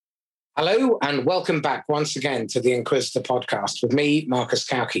Hello and welcome back once again to the Inquisitor podcast with me, Marcus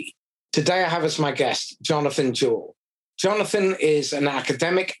Cauchi. Today I have as my guest, Jonathan Jewell. Jonathan is an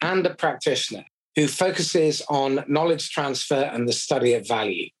academic and a practitioner who focuses on knowledge transfer and the study of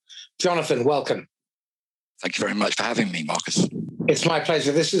value. Jonathan, welcome. Thank you very much for having me, Marcus. It's my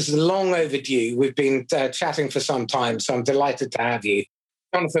pleasure. This is long overdue. We've been chatting for some time, so I'm delighted to have you.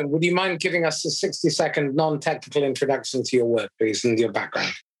 Jonathan, would you mind giving us a 60-second non-technical introduction to your work, please, and your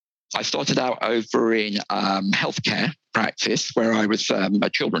background? I started out over in healthcare practice, where I was a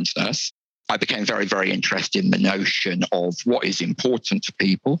children's nurse. I became very, very interested in the notion of what is important to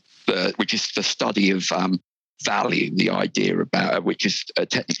people, which is the study of value, the idea about which is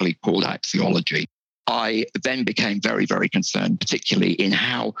technically called axiology. I then became very, very concerned, particularly in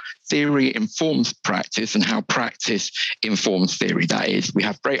how theory informs practice and how practice informs theory. That is, we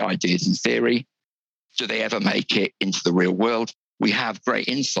have great ideas in theory. Do they ever make it into the real world? We have great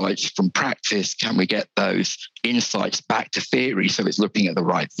insights from practice. Can we get those insights back to theory so it's looking at the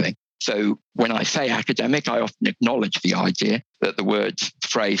right thing? So when I say academic, I often acknowledge the idea that the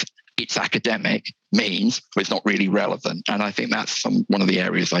phrase, it's academic, means it's not really relevant. And I think that's one of the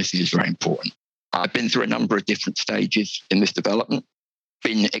areas I see as very important. I've been through a number of different stages in this development,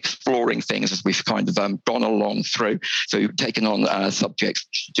 been exploring things as we've kind of gone along through. So taken on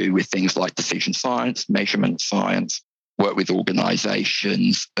subjects to do with things like decision science, measurement science, work with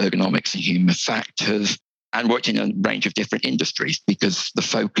organizations, ergonomics and human factors, and worked in a range of different industries because the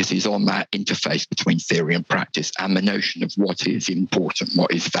focus is on that interface between theory and practice and the notion of what is important,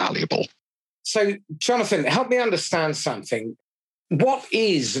 what is valuable. So, Jonathan, help me understand something. What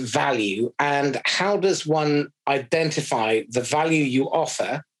is value and how does one identify the value you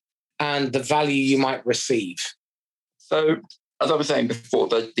offer and the value you might receive? So, as I was saying before,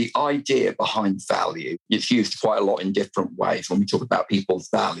 the idea behind value is used quite a lot in different ways when we talk about people's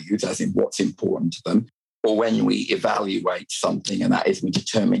values, as in what's important to them, or when we evaluate something, and that is we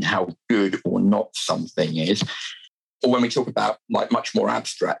determine how good or not something is, or when we talk about like much more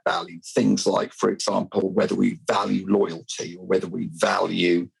abstract values, things like, for example, whether we value loyalty or whether we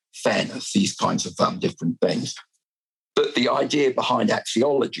value fairness, these kinds of different things. But the idea behind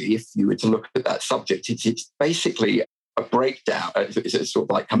axiology, if you were to look at that subject, it's basically a breakdown, it's sort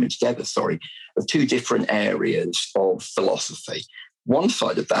of like coming together, of two different areas of philosophy. One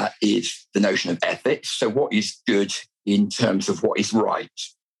side of that is the notion of ethics. So what is good in terms of what is right?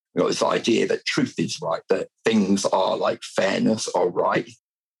 You know, this idea that truth is right, that things are like fairness are right.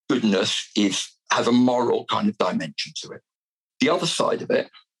 Goodness has a moral kind of dimension to it. The other side of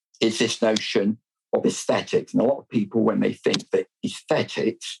it is this notion of aesthetics. And a lot of people, when they think that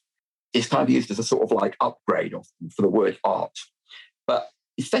aesthetics is kind of used as a sort of like upgrade for the word art. But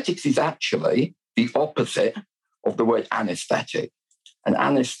aesthetics is actually the opposite of the word anesthetic. And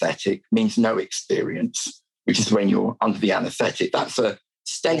anesthetic means no experience, which is when you're under the anesthetic. That's a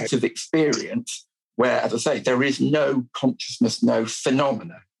state of experience where, as I say, there is no consciousness, no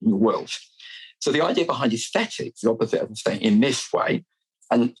phenomena in the world. So the idea behind aesthetics, the opposite of saying in this way,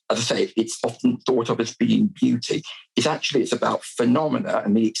 and as I say, it's often thought of as being beauty, is actually it's about phenomena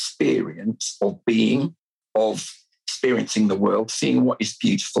and the experience of being, of experiencing the world, seeing what is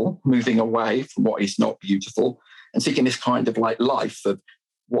beautiful, moving away from what is not beautiful, and seeking this kind of like life of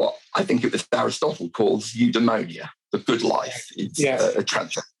what I think it was Aristotle calls eudaimonia, the good life. It's a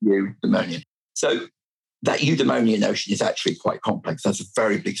transcendent eudaimonia. So that eudaimonia notion is actually quite complex. That's a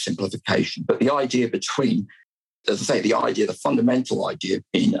very big simplification. But the idea between, as I say, the fundamental idea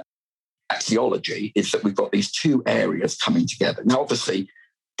in axiology is that we've got these two areas coming together. Now, obviously,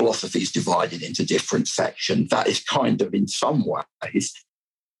 philosophy is divided into different sections. That is kind of, in some ways,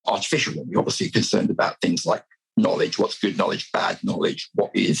 artificial. We're obviously concerned about things like knowledge, what's good knowledge, bad knowledge,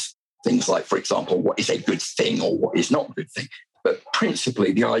 what is things like, for example, what is a good thing or what is not a good thing. But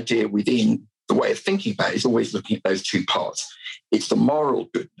principally, the idea within the way of thinking about it is always looking at those two parts. It's the moral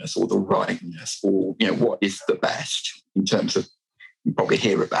goodness or the rightness or, what is the best in terms of, you probably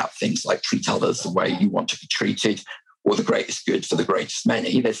hear about things like treat others the way you want to be treated or the greatest good for the greatest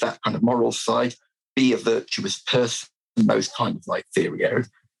many. There's that kind of moral side, be a virtuous person, those kind of like theory areas.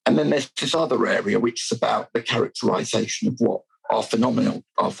 And then there's this other area, which is about the characterization of what our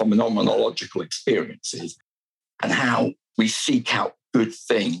phenomenological experiences and how we seek out good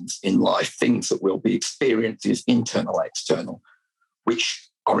things in life, things that will be experiences, internal, external, which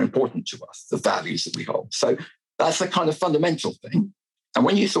are important to us, the values that we hold. So that's the kind of fundamental thing. And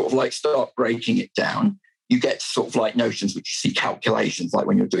when you sort of like start breaking it down, you get sort of like notions which you see calculations, like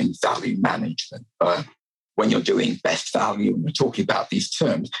when you're doing value management, when you're doing best value, and we're talking about these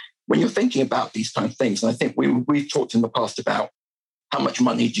terms, when you're thinking about these kind of things. And I think we've talked in the past about how much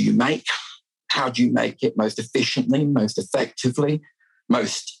money do you make? How do you make it most efficiently, most effectively,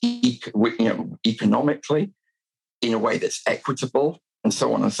 most economically, in a way that's equitable, and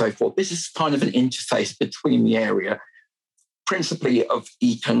so on and so forth. This is kind of an interface between the area, principally of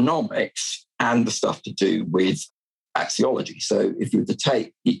economics and the stuff to do with axiology. So if you were to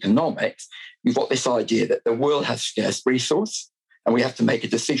take economics, you've got this idea that the world has scarce resource, and we have to make a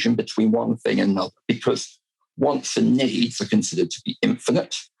decision between one thing and another, because wants and needs are considered to be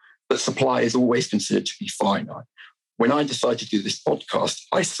infinite, but supply is always considered to be finite. When I decided to do this podcast,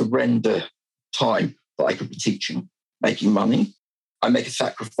 I surrender time that I could be teaching, making money. I make a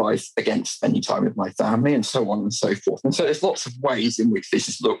sacrifice against spending time with my family, and so on and so forth. And so there's lots of ways in which this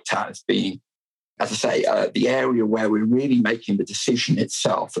is looked at as being, as I say, the area where we're really making the decision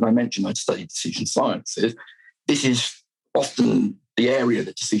itself. And I mentioned I'd studied decision sciences. This is often the area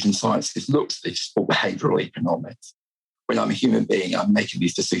that decision sciences looks at, is called behavioral economics. When I'm a human being, I'm making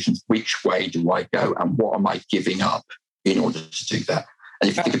these decisions. Which way do I go, and what am I giving up in order to do that? And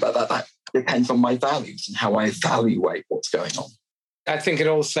if you think about that, that depends on my values and how I evaluate what's going on. I think it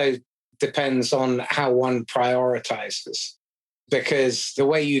also depends on how one prioritizes, because the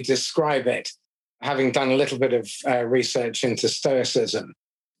way you describe it, having done a little bit of research into Stoicism,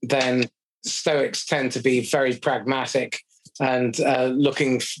 then Stoics tend to be very pragmatic and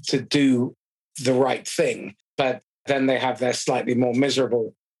looking to do the right thing. But then they have their slightly more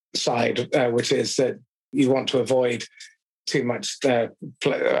miserable side, which is that you want to avoid too much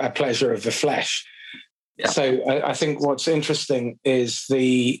pleasure of the flesh. Yeah. So I think what's interesting is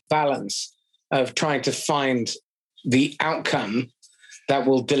the balance of trying to find the outcome that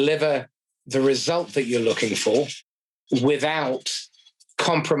will deliver the result that you're looking for without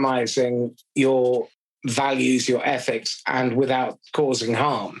compromising your values, your ethics, and without causing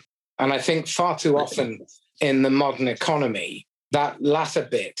harm. And I think far too often in the modern economy, that latter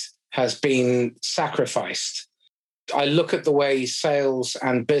bit has been sacrificed. I look at the way sales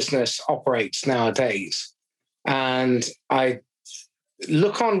and business operates nowadays, and I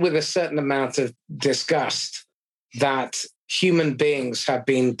look on with a certain amount of disgust that human beings have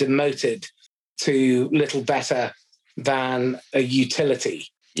been demoted to little better than a utility.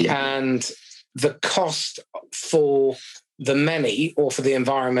 Yeah. And the cost for the many, or for the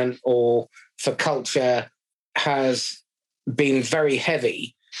environment, or for culture, has been very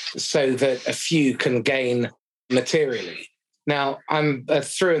heavy so that a few can gain materially. Now, I'm a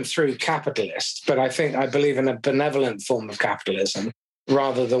through and through capitalist, but I believe in a benevolent form of capitalism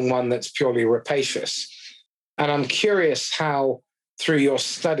rather than one that's purely rapacious. And I'm curious how, through your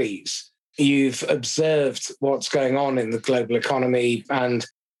studies, you've observed what's going on in the global economy and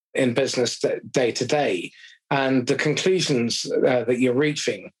in business day to day, and the conclusions that you're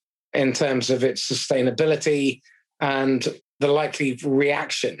reaching in terms of its sustainability and the likely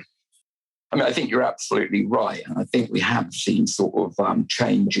reaction. I mean, I think you're absolutely right. And I think we have seen sort of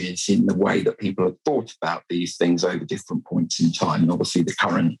changes in the way that people have thought about these things over different points in time. And obviously the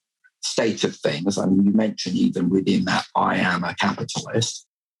current state of things, I mean, you mentioned even within that I am a capitalist,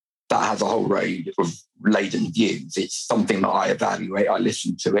 that has a whole range of laden views. It's something that I evaluate, I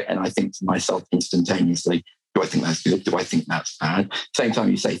listen to it, and I think to myself instantaneously, do I think that's good? Do I think that's bad? Same time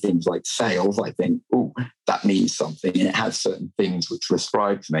you say things like sales, I think, oh, that means something, and it has certain things which are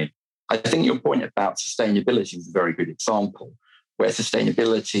ascribed to me. I think your point about sustainability is a very good example, where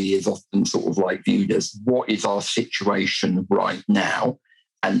sustainability is often sort of like viewed as what is our situation right now,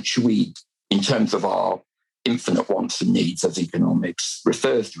 and should we, in terms of our infinite wants and needs, as economics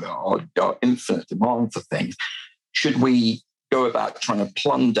refers to it, our infinite demand for things, should we go about trying to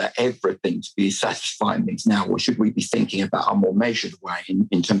plunder everything to be satisfying these now, or should we be thinking about a more measured way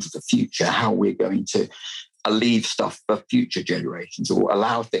in terms of the future, how we're going to leave stuff for future generations, or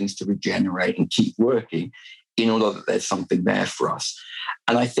allow things to regenerate and keep working in order that there's something there for us?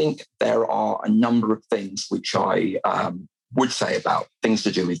 And I think there are a number of things which I would say about things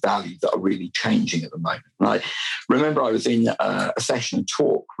to do with value that are really changing at the moment. And I remember I was in a session, a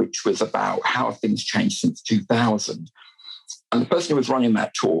talk, which was about how have things changed since 2000. And the person who was running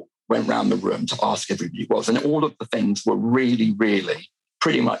that talk went around the room to ask everybody what was, and all of the things were really, really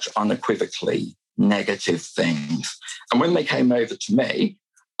pretty much unequivocally negative things. And when they came over to me,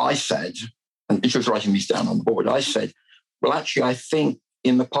 I said, and she was writing these down on the board, I said, well, actually, I think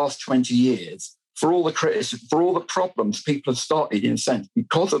in the past 20 years, for all the criticism, for all the problems, people have started, in a sense,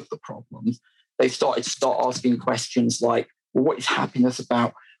 because of the problems, they've started to asking questions like, well, what is happiness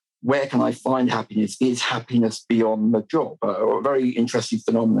about? Where can I find happiness? Is happiness beyond the job? A very interesting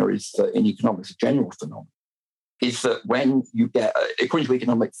phenomenon is in economics, a general phenomenon, is that when you get, according to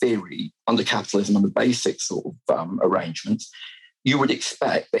economic theory, under capitalism, under basic sort of arrangements, you would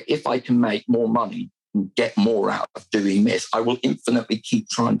expect that if I can make more money and get more out of doing this, I will infinitely keep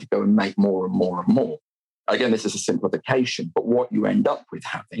trying to go and make more and more and more. Again, this is a simplification, but what you end up with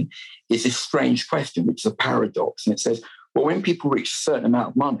having is this strange question, which is a paradox. And it says, well, when people reach a certain amount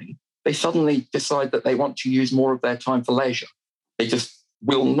of money, they suddenly decide that they want to use more of their time for leisure. They just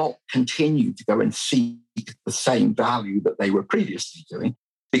will not continue to go and seek the same value that they were previously doing,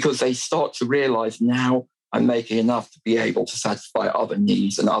 because they start to realize, now I'm making enough to be able to satisfy other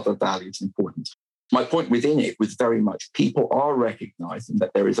needs and other values and importance. My point within it was very much people are recognizing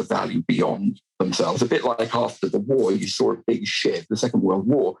that there is a value beyond themselves. A bit like after the war, you saw a big shift, the Second World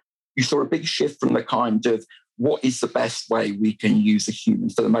War, you saw a big shift from the kind of what is the best way we can use the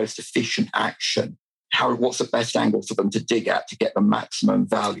humans for the most efficient action? What's the best angle for them to dig at to get the maximum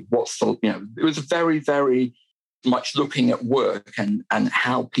value? It was very, very much looking at work and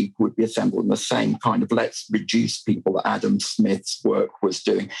how people would be assembled in the same kind of let's reduce people that Adam Smith's work was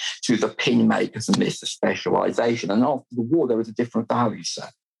doing, to the pin makers and this specialization. And after the war, there was a different value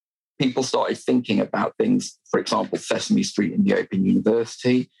set. People started thinking about things, for example, Sesame Street in the Open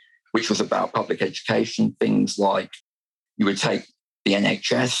University, which was about public education, things like you would take the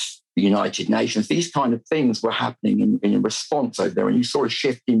NHS, the United Nations, these kind of things were happening in response over there. And you saw a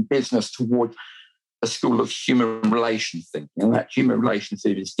shift in business toward a school of human relations thinking. And that human relations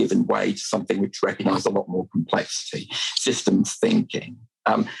theory has given way to something which recognised a lot more complexity, systems thinking.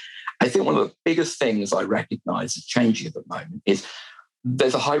 I think one of the biggest things I recognise is changing at the moment is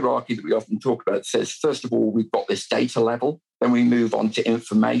there's a hierarchy that we often talk about that says, first of all, we've got this data level, then we move on to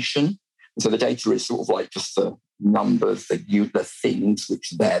information. And so the data is sort of like just the numbers, the things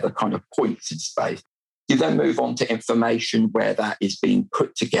which they're the kind of points in space. You then move on to information where that is being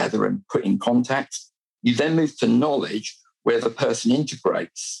put together and put in context. You then move to knowledge where the person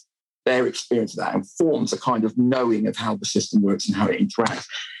integrates their experience of that and forms a kind of knowing of how the system works and how it interacts.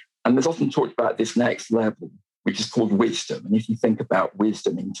 And there's often talked about this next level, which is called wisdom. And if you think about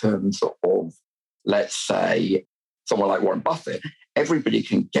wisdom in terms of, let's say, someone like Warren Buffett, everybody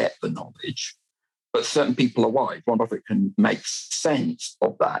can get the knowledge, but certain people are wise. Warren Buffett can make sense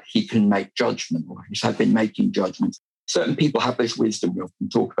of that. He can make judgment, or he has been making judgments. Certain people have this wisdom we often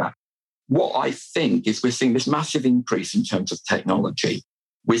talk about. What I think is we're seeing this massive increase in terms of technology.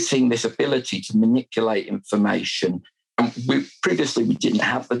 We're seeing this ability to manipulate information. And previously we didn't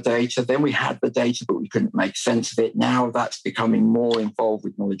have the data. Then we had the data, but we couldn't make sense of it. Now that's becoming more involved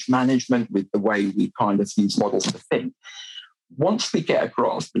with knowledge management, with the way we kind of use models to think. Once we get a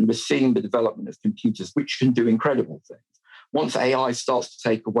grasp, and we're seeing the development of computers, which can do incredible things, once AI starts to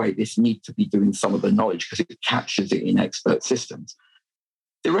take away this need to be doing some of the knowledge because it captures it in expert systems,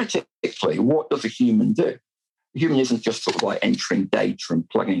 theoretically, what does a human do? The human isn't just sort of like entering data and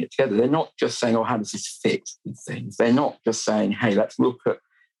plugging it together. They're not just saying, oh, how does this fit with things? They're not just saying, hey, let's look at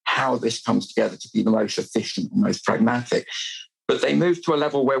how this comes together to be the most efficient and most pragmatic. But they move to a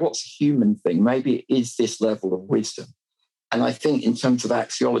level where what's a human thing? Maybe it is this level of wisdom. And I think in terms of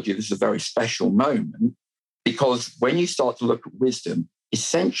axiology, this is a very special moment, because when you start to look at wisdom,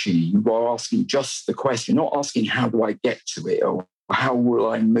 essentially you are asking just the question, not asking how do I get to it, or how will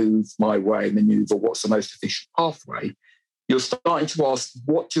I move my way, maneuver, what's the most efficient pathway? You're starting to ask,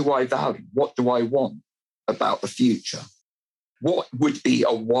 what do I value? What do I want about the future? What would be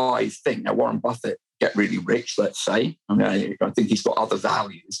a wise thing? Now, Warren Buffett get really rich, let's say. I think he's got other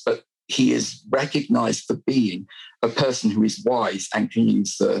values, but he is recognized for being a person who is wise and can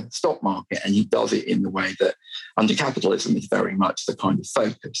use the stock market. And he does it in the way that under capitalism is very much the kind of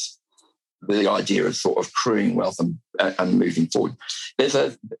focus. The idea of sort of accruing wealth and moving forward.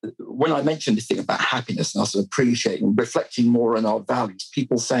 When I mentioned this thing about happiness and us appreciating, reflecting more on our values,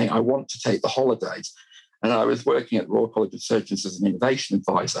 people saying, I want to take the holidays. And I was working at the Royal College of Surgeons as an innovation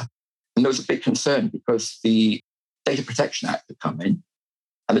advisor. And there was a big concern because the Data Protection Act had come in.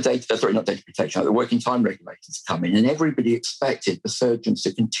 And the Working Time Regulators come in, and everybody expected the surgeons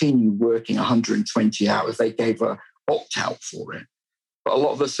to continue working 120 hours. They gave a opt-out for it. But a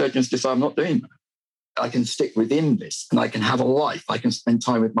lot of the surgeons decide, I'm not doing that. I can stick within this, and I can have a life. I can spend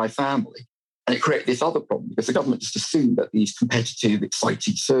time with my family. And it created this other problem, because the government just assumed that these competitive,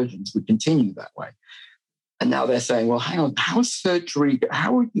 excited surgeons would continue that way. And now they're saying, well, hang on,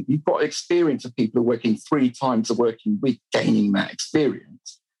 you've got experience of people who are working 3 times a working week, gaining that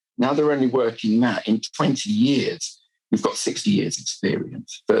experience. Now they're only working that in 20 years. We've got 60 years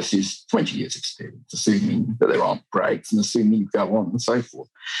experience versus 20 years experience, assuming that there aren't breaks and assuming you go on and so forth.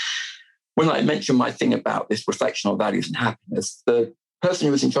 When I mentioned my thing about this reflection on values and happiness, the person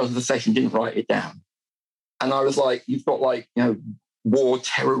who was in charge of the session didn't write it down. And I was like, you've got war,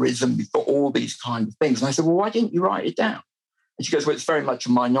 terrorism, you've got all these kind of things. And I said, well, why didn't you write it down? And she goes, well, it's very much a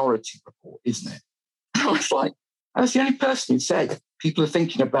minority report, isn't it? And I was like, I was the only person who said people are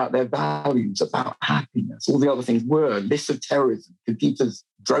thinking about their values, about happiness. All the other things were lists of terrorism, computers,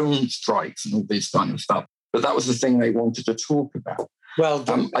 drone strikes, and all this kind of stuff. But that was the thing they wanted to talk about. Well,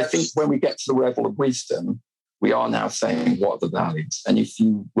 I think when we get to the level of wisdom, we are now saying what are the values. And if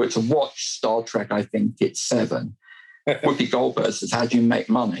you were to watch Star Trek, I think it's 7, Whoopi Goldberg says, how do you make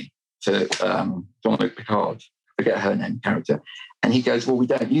money? To Jean-Luc Picard, I forget her name, character. And he goes, well, we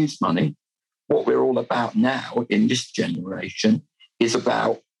don't use money. What we're all about now in this generation is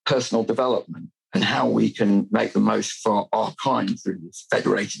about personal development and how we can make the most for our kind through this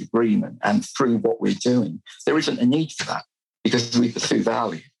federated agreement and through what we're doing. There isn't a need for that because we pursue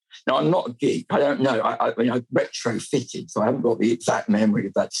value. Now, I'm not a geek. I don't know. I mean, I've retrofitted, so I haven't got the exact memory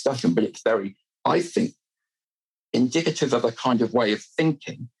of that discussion, but it's very, I think, indicative of a kind of way of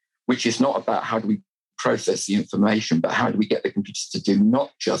thinking, which is not about how do we process the information, but how do we get the computers to do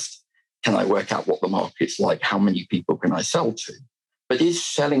not just can I work out what the market's like, how many people can I sell to, but is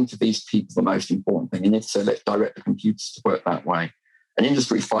selling to these people the most important thing? And if so, let's direct the computers to work that way. And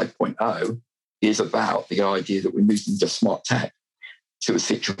Industry 5.0 is about the idea that we're moving to smart tech to a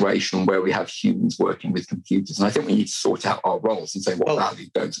situation where we have humans working with computers. And I think we need to sort out our roles and say what value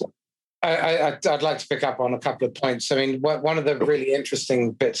goes on. I'd like to pick up on a couple of points. I mean, one of the really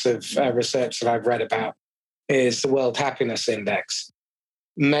interesting bits of research that I've read about is the World Happiness Index,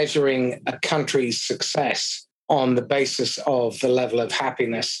 measuring a country's success on the basis of the level of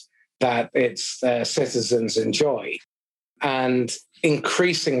happiness that its citizens enjoy. And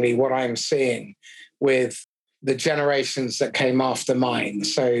increasingly what I'm seeing with the generations that came after mine,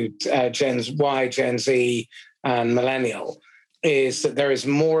 so Gen Y, Gen Z, and Millennial, is that there is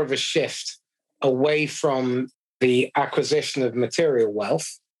more of a shift away from the acquisition of material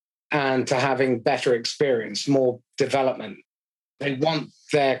wealth and to having better experience, more development. They want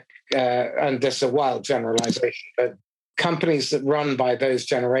their, and this is a wild generalization, but companies that run by those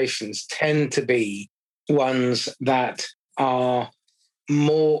generations tend to be ones that are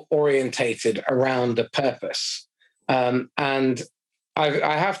more orientated around a purpose. And I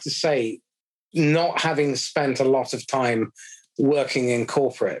have to say, not having spent a lot of time working in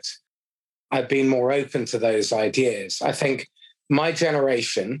corporate, I've been more open to those ideas. I think my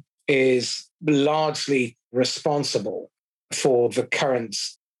generation is largely responsible for the current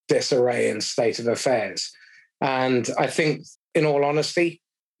disarray and state of affairs. And I think, in all honesty,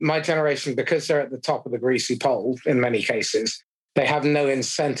 my generation, because they're at the top of the greasy pole in many cases, they have no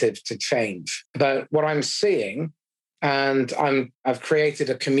incentive to change. But what I'm seeing, and I've created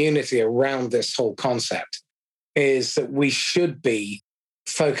a community around this whole concept, is that we should be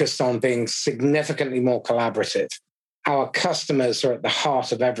focused on being significantly more collaborative. Our customers are at the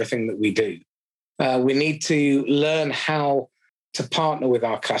heart of everything that we do. We need to learn how to partner with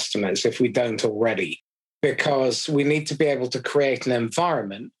our customers if we don't already, because we need to be able to create an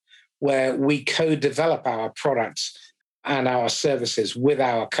environment where we co-develop our products and our services with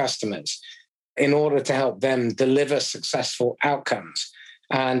our customers in order to help them deliver successful outcomes.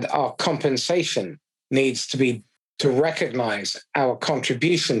 And our compensation needs to be to recognize our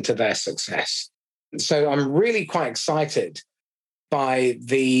contribution to their success. So I'm really quite excited by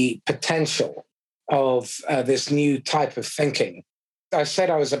the potential of this new type of thinking. I said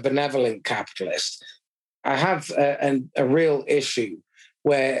I was a benevolent capitalist. I have a real issue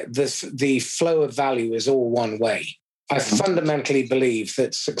where the flow of value is all one way. I fundamentally believe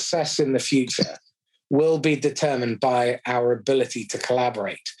that success in the future will be determined by our ability to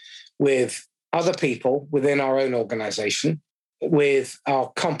collaborate with other people within our own organization, with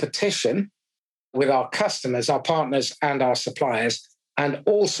our competition, with our customers, our partners, and our suppliers, and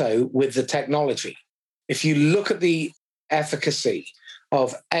also with the technology. If you look at the efficacy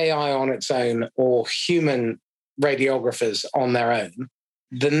of AI on its own or human radiographers on their own,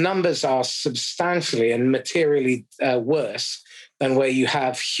 the numbers are substantially and materially worse than where you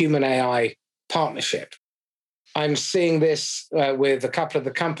have human AI partnership. I'm seeing this with a couple of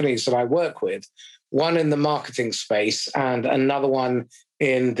the companies that I work with, one in the marketing space and another one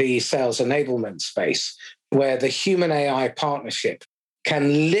in the sales enablement space, where the human AI partnership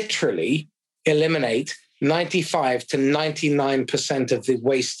can literally eliminate 95 to 99% of the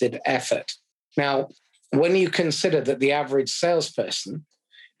wasted effort. Now, when you consider that the average salesperson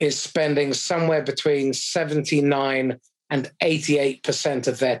is spending somewhere between 79 and 88%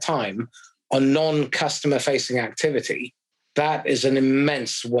 of their time on non-customer facing activity, that is an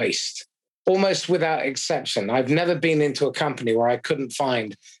immense waste, almost without exception. I've never been into a company where I couldn't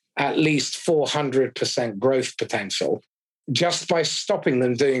find at least 400% growth potential just by stopping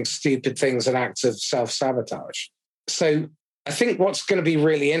them doing stupid things and acts of self-sabotage. So I think what's going to be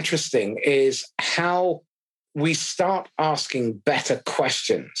really interesting is how we start asking better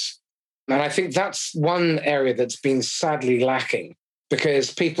questions. And I think that's one area that's been sadly lacking,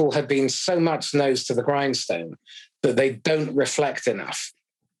 because people have been so much nose to the grindstone that they don't reflect enough.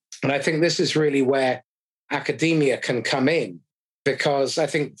 And I think this is really where academia can come in, because I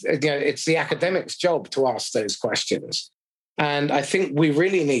think it's the academic's job to ask those questions. And I think we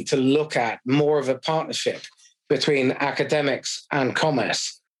really need to look at more of a partnership between academics and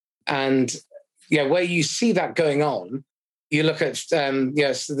commerce. And where you see that going on, you look at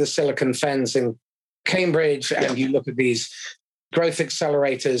the Silicon Fens in Cambridge, and you look at these growth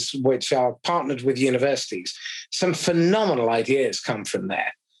accelerators, which are partnered with universities. Some phenomenal ideas come from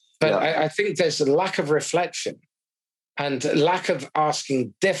there. But I think there's a lack of reflection and lack of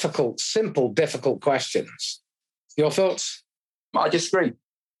asking simple, difficult questions. Your thoughts? I disagree.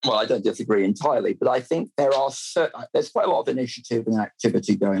 Well, I don't disagree entirely, but I think there's quite a lot of initiative and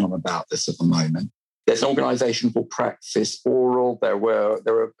activity going on about this at the moment. There's an organisation called Praxis Oral. There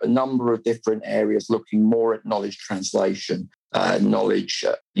are a number of different areas looking more at knowledge translation, knowledge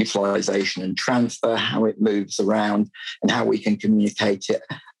utilisation and transfer, how it moves around and how we can communicate it.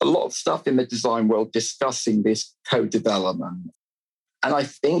 A lot of stuff in the design world discussing this co-development. And I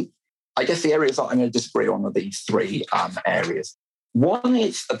guess the areas that I'm going to disagree on are these three areas. One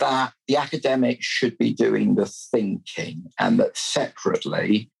is that the academics should be doing the thinking, and that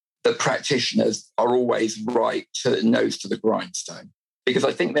separately, the practitioners are always right to nose to the grindstone. Because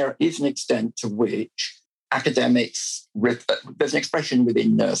I think there is an extent to which academics, there's an expression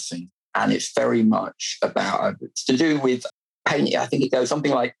within nursing, and it's very much about, it's to do with pain. I think it goes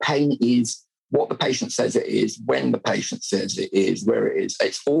something like, pain is what the patient says it is, when the patient says it is, where it is.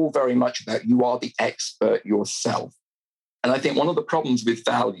 It's all very much about you are the expert yourself. And I think one of the problems with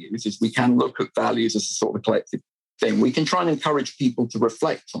values is we can look at values as a sort of collective thing. We can try and encourage people to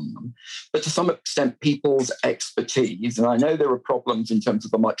reflect on them, but to some extent, people's expertise, and I know there are problems in terms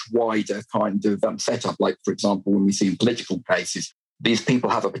of a much wider kind of setup, like, for example, when we see in political cases, these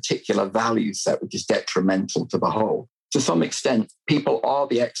people have a particular value set which is detrimental to the whole. To some extent, people are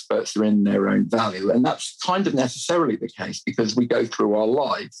the experts who are in their own value, and that's kind of necessarily the case because we go through our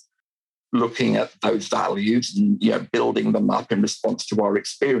lives looking at those values and building them up in response to our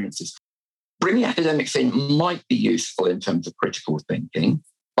experiences. Bringing academics in might be useful in terms of critical thinking,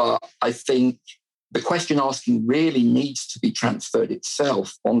 but I think the question asking really needs to be transferred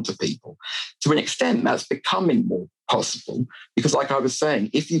itself onto people. To an extent, that's becoming more possible because, like I was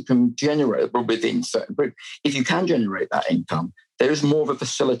saying, if you can generate, within certain groups, if you can generate that income, there is more of a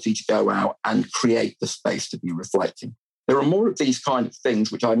facility to go out and create the space to be reflecting. There are more of these kind of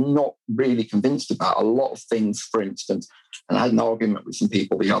things which I'm not really convinced about. A lot of things, for instance, and I had an argument with some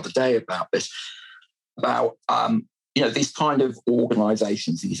people the other day about this, about these kind of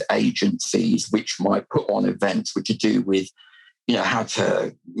organisations, these agencies, which might put on events which are to do with, how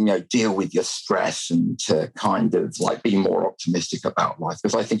to, deal with your stress and to kind of like be more optimistic about life.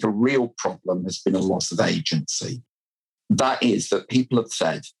 Because I think a real problem has been a loss of agency. That is that people have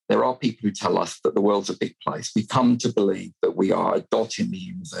said, there are people who tell us that the world's a big place. We come to believe that we are a dot in the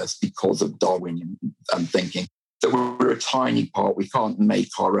universe because of Darwinian thinking, that we're a tiny part, we can't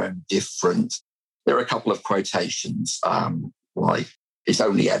make our own difference. There are a couple of quotations, like it's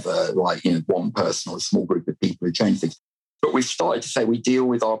only ever one person or a small group of people who change things. But we've started to say we deal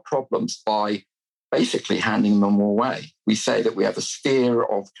with our problems by basically handing them away. We say that we have a sphere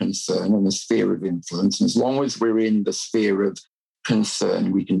of concern and a sphere of influence. And as long as we're in the sphere of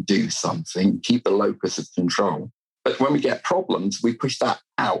concern, we can do something, keep the locus of control. But when we get problems, we push that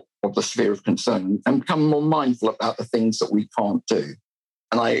out of the sphere of concern and become more mindful about the things that we can't do.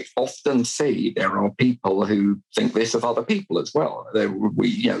 And I often see there are people who think this of other people as well.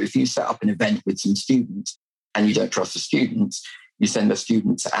 If you set up an event with some students and you don't trust the students, you send the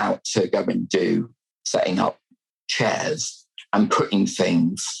students out to go and do setting up chairs and putting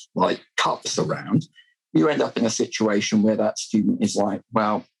things like cups around. You end up in a situation where that student is like,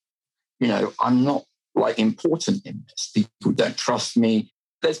 well, I'm not important in this. People don't trust me.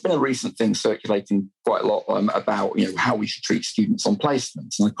 There's been a recent thing circulating quite a lot about how we should treat students on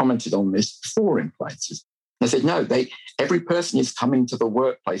placements. And I commented on this before in places. And I said, no, every person is coming to the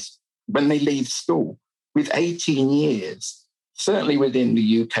workplace when they leave school with 18 years, certainly within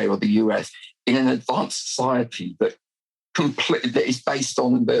the UK or the US, in an advanced society that is based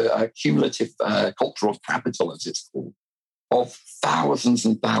on the cumulative cultural capital, as it's called, of thousands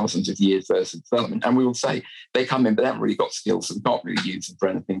and thousands of years worth of development. And we will say they come in, but they haven't really got skills, so we can't really use them for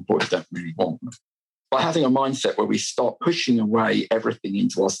anything. Employers don't really want them. By having a mindset where we start pushing away everything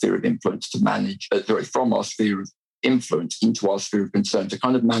into our sphere of influence to manage, from our sphere of influence into our sphere of concern, to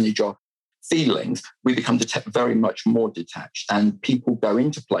kind of manage our feelings, we become very much more detached. And people go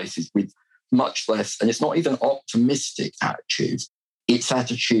into places with much less, and it's not even optimistic attitudes. It's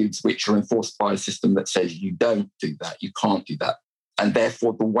attitudes which are enforced by a system that says you don't do that, you can't do that. And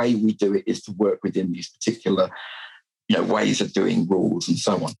therefore, the way we do it is to work within these particular ways of doing rules and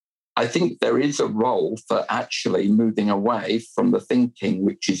so on. I think there is a role for actually moving away from the thinking,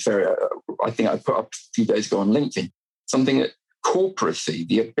 which is very, I think I put up a few days ago on LinkedIn, something that corporacy,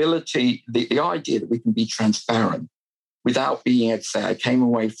 the ability, the idea that we can be transparent without being able to say, I came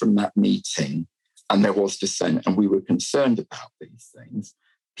away from that meeting and there was dissent and we were concerned about these things.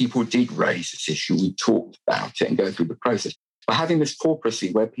 People did raise this issue. We talked about it and go through the process. But having this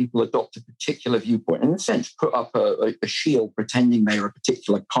corporacy where people adopt a particular viewpoint, in a sense, put up a shield pretending they're a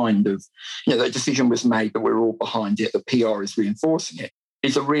particular kind of, the decision was made, but we're all behind it, the PR is reinforcing it,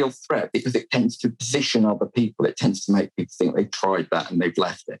 is a real threat because it tends to position other people. It tends to make people think they've tried that and they've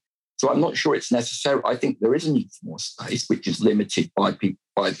left it. So I'm not sure it's necessary. I think there is a need for more space, which is limited by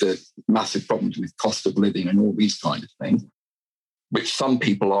the massive problems with cost of living and all these kind of things, which some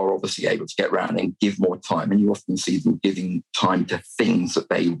people are obviously able to get around and give more time. And you often see them giving time to things that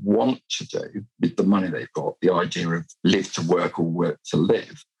they want to do with the money they've got, the idea of live to work or work to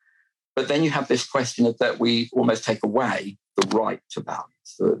live. But then you have this question of that we almost take away the right to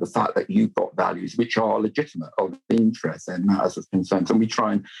values, the fact that you've got values which are legitimate, of interest and matters of concern. And we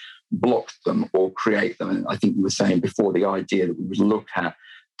try and block them or create them. And I think you were saying before, the idea that we would look at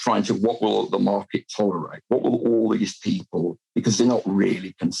trying to, what will the market tolerate? What will all these people, because they're not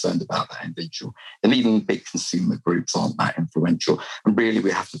really concerned about that individual. And even big consumer groups aren't that influential. And really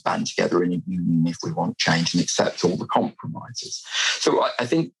we have to band together in a union if we want change and accept all the compromises. So I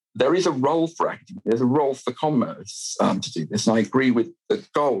think there is a role for academia, there's a role for commerce to do this. And I agree with the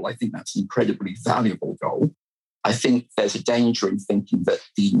goal. I think that's an incredibly valuable goal. I think there's a danger in thinking that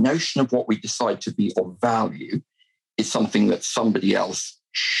the notion of what we decide to be of value is something that somebody else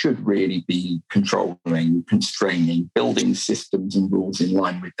should really be controlling, constraining, building systems and rules in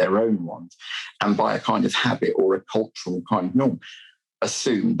line with their own ones, and by a kind of habit or a cultural kind of norm,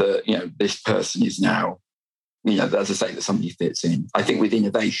 assume that, this person is now, as I say, that somebody fits in. I think with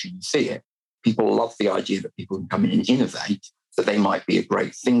innovation, you see it. People love the idea that people can come in and innovate, that they might be a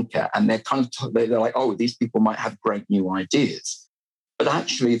great thinker, and they're like, oh, these people might have great new ideas. But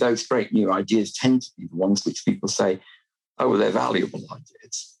actually, those great new ideas tend to be the ones which people say, oh, well, they're valuable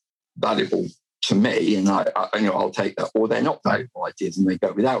ideas, valuable to me, and I'll take that. Or they're not valuable ideas, and they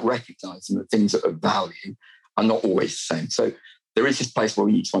go without recognizing that things that are value are not always the same. So there is this place where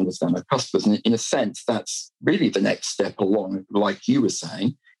we need to understand our customers. And in a sense, that's really the next step along, like you were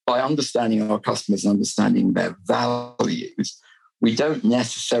saying. By understanding our customers and understanding their values, we don't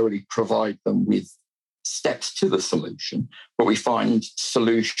necessarily provide them with steps to the solution, but we find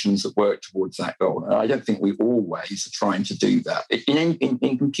solutions that work towards that goal. And I don't think we always are trying to do that.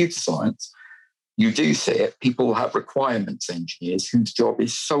 In computer science, you do see it. People have requirements engineers whose job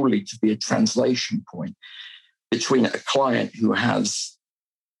is solely to be a translation point between a client who has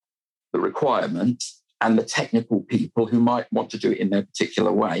the requirement and the technical people who might want to do it in their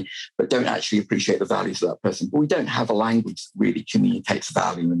particular way, but don't actually appreciate the values of that person. But we don't have a language that really communicates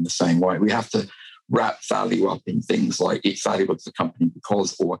value in the same way. We have to wrap value up in things like it's valuable to the company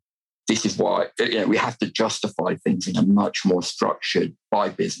because, or this is why. We have to justify things in a much more structured, by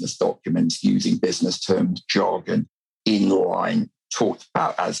business documents, using business terms, jargon, in line, talked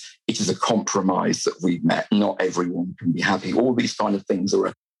about as it is a compromise that we've met. Not everyone can be happy. All these kind of things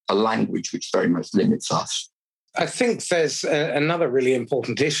are a language which very much limits us. I think there's another really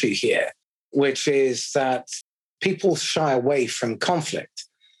important issue here, which is that people shy away from conflict.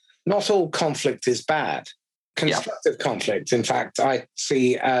 Not all conflict is bad. Constructive conflict, in fact, I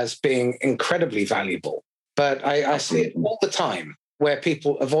see as being incredibly valuable. But I see it all the time where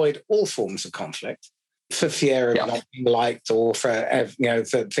people avoid all forms of conflict for fear of not being liked or for,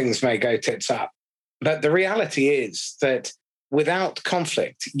 that things may go tits up. But the reality is that without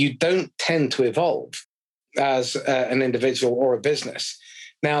conflict, you don't tend to evolve as an individual or a business.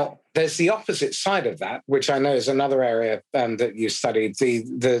 Now, there's the opposite side of that, which I know is another area that you studied,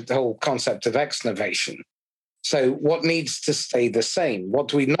 the whole concept of exnovation. So what needs to stay the same? What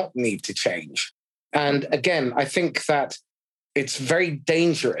do we not need to change? And again, I think that it's very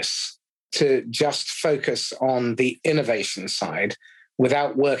dangerous to just focus on the innovation side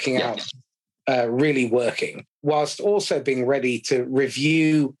without working out, really working, whilst also being ready to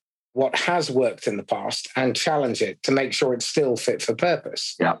review what has worked in the past and challenge it to make sure it's still fit for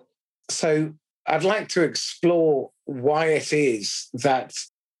purpose. Yeah. So I'd like to explore why it is that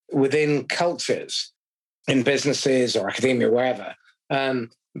within cultures, in businesses or academia, wherever,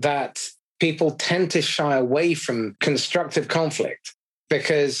 that people tend to shy away from constructive conflict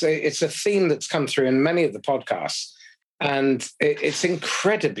because it's a theme that's come through in many of the podcasts, and it's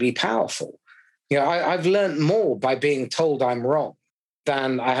incredibly powerful. I've learned more by being told I'm wrong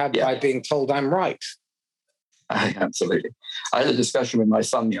than I have by being told I'm right. Absolutely. I had a discussion with my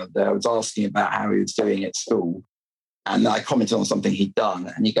son the other day. I was asking about how he was doing at school. And I commented on something he'd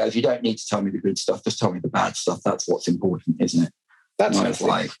done. And he goes, "You don't need to tell me the good stuff. Just tell me the bad stuff. That's what's important, isn't it?" That's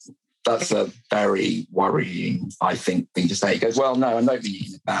like, that's a very worrying, I think, thing to say. He goes, "Well, no, I don't mean it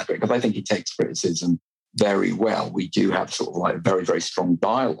in a bad way," because I think he takes criticism very well. We do have sort of like a very, very strong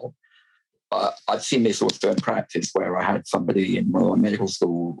dialogue. But I've seen this also in practice where I had somebody in one of my medical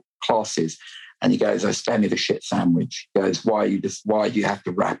school classes, and he goes, "Oh, spare me the shit sandwich." He goes, why do you have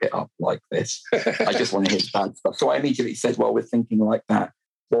to wrap it up like this? I just want to hear the bad stuff. So I immediately said, "Well, we're thinking like that.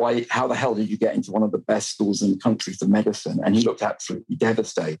 How the hell did you get into one of the best schools in the country for medicine?" And he looked absolutely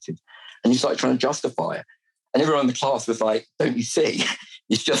devastated. And he started trying to justify it. And everyone in the class was like, "Don't you see?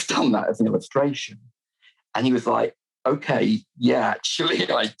 He's just done that as an illustration." And he was like, "Okay, yeah,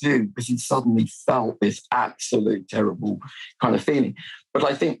 actually I do," because he suddenly felt this absolute terrible kind of feeling. But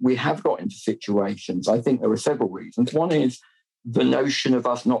I think we have got into situations. I think there are several reasons. One is the notion of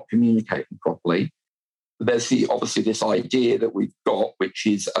us not communicating properly. There's obviously this idea that we've got, which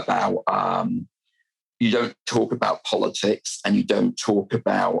is about you don't talk about politics and you don't talk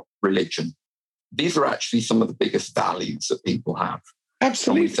about religion. These are actually some of the biggest values that people have.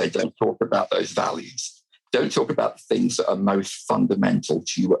 Absolutely. And we say don't talk about those values. Don't talk about the things that are most fundamental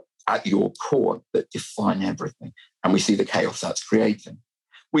to you at your core that define everything. And we see the chaos that's creating.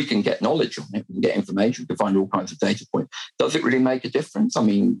 We can get knowledge on it. We can get information. We can find all kinds of data points. Does it really make a difference? I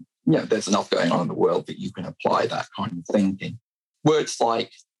mean, there's enough going on in the world that you can apply that kind of thinking. Words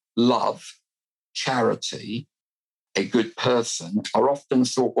like love, charity, a good person are often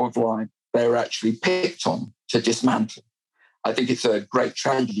sort of like they're actually picked on to dismantle. I think it's a great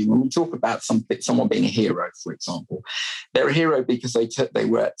tragedy when we talk about someone being a hero, for example. They're a hero because they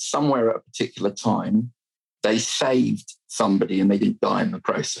were somewhere at a particular time. They saved somebody and they didn't die in the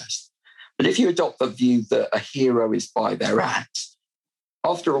process. But if you adopt the view that a hero is by their acts,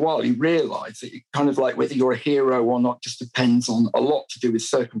 after a while you realize that it kind of like whether you're a hero or not just depends on a lot to do with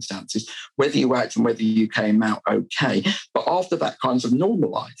circumstances, whether you act and whether you came out okay. But after that kind of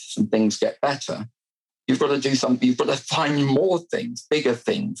normalizes and things get better, you've got to do something. You've got to find more things, bigger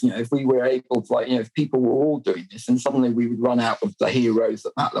things. If we were able to, if people were all doing this, and suddenly we would run out of the heroes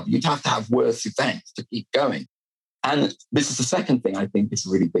at that level. You'd have to have worse events to keep going. And this is the second thing I think is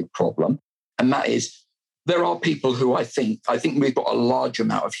a really big problem, and that is there are people who I think we've got a large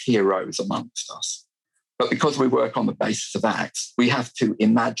amount of heroes amongst us. But because we work on the basis of acts, we have to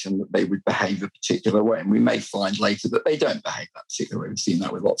imagine that they would behave a particular way. And we may find later that they don't behave that particular way. We've seen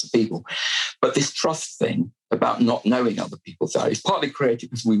that with lots of people. But this trust thing about not knowing other people's values is partly created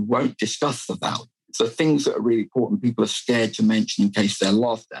because we won't discuss the values. So things that are really important, people are scared to mention in case they're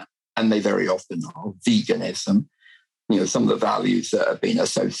laughed at. And they very often are. Veganism, some of the values that have been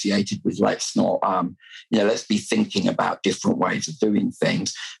associated with let's be thinking about different ways of doing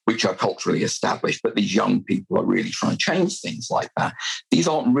things, which are culturally established. But these young people are really trying to change things like that. These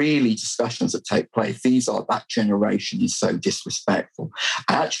aren't really discussions that take place. That generation is so disrespectful.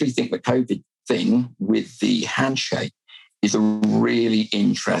 I actually think the COVID thing with the handshake is a really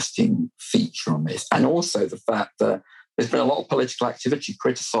interesting feature on this. And also the fact that there's been a lot of political activity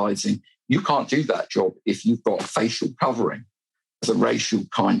criticizing you can't do that job if you've got a facial covering as a racial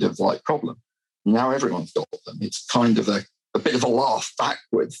kind of like problem. Now everyone's got them. It's kind of a bit of a laugh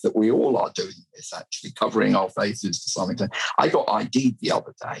backwards that we all are doing this, actually covering our faces to some extent. I got ID'd the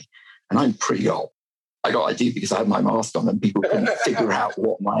other day, and I'm pretty old. I got ID'd because I had my mask on and people couldn't figure out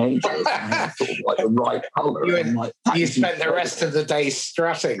what my age was. I had sort of like the right colour. You spent the rest of the day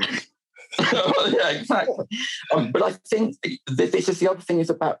strutting. Yeah, exactly. But I think this is the other thing is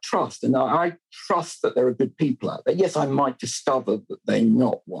about trust. And I trust that there are good people out there. Yes, I might discover that they're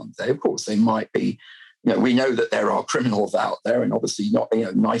not one day. Of course, they might be. We know that there are criminals out there, and obviously not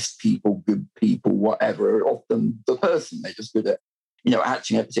nice people, good people, whatever. Are often the person they're just good at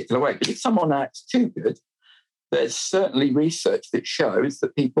acting a particular way. But if someone acts too good, there's certainly research that shows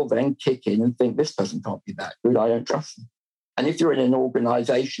that people then kick in and think this person can't be that good. I don't trust them. And if you're in an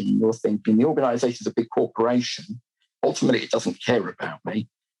organization, you're thinking the organization is a big corporation. Ultimately, it doesn't care about me.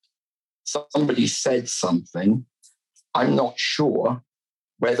 Somebody said something. I'm not sure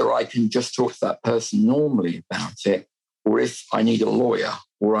whether I can just talk to that person normally about it, or if I need a lawyer,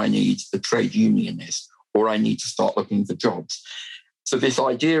 or I need a trade unionist, or I need to start looking for jobs. So this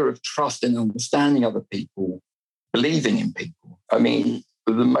idea of trust and understanding other people, believing in people. I mean,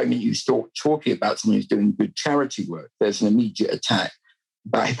 the moment you start talking about someone who's doing good charity work, there's an immediate attack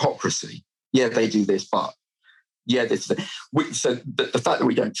about hypocrisy. Yeah, they do this, but yeah, this. So the fact that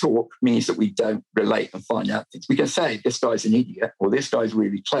we don't talk means that we don't relate and find out things. We can say this guy's an idiot or this guy's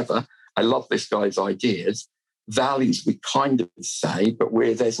really clever. I love this guy's ideas. Values we kind of say, but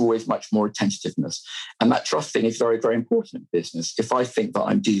where there's always much more attentiveness. And that trust thing is very, very important in business. If I think that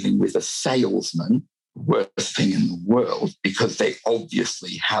I'm dealing with a salesman, worst thing in the world, because they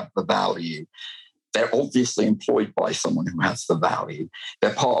obviously have the value. They're obviously employed by someone who has the value.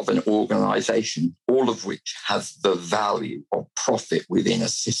 They're part of an organization, all of which has the value of profit within a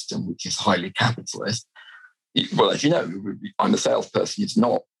system which is highly capitalist. Well, as you know, I'm a salesperson.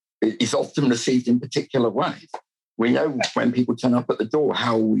 It's often received in particular ways. We know when people turn up at the door,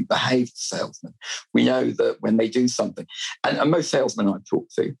 how we behave to salesmen. We know that when they do something, and most salesmen I've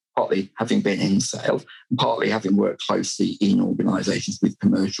talked to, partly having been in sales, and partly having worked closely in organizations with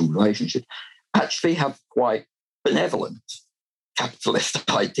commercial relationships, actually have quite benevolent capitalist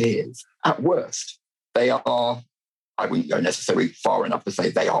ideas at worst. They are, I wouldn't go necessarily far enough to say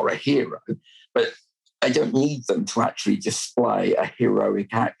they are a hero, but I don't need them to actually display a heroic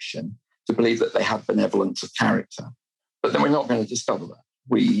action to believe that they have benevolence of character. But then we're not going to discover that.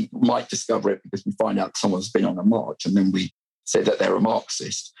 We might discover it because we find out someone's been on a march and then we say that they're a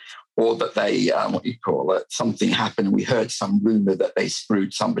Marxist, or that they, something happened and we heard some rumor that they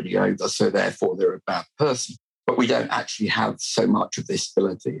screwed somebody over, so therefore they're a bad person. But we don't actually have so much of this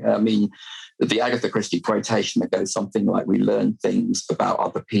ability. I mean, the Agatha Christie quotation that goes something like, we learn things about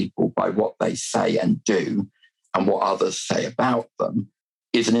other people by what they say and do and what others say about them,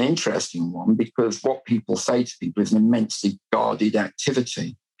 is an interesting one, because what people say to people is an immensely guarded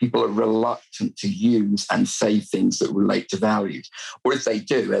activity. People are reluctant to use and say things that relate to values. Or if they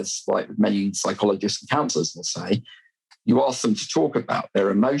do, as like many psychologists and counselors will say, you ask them to talk about their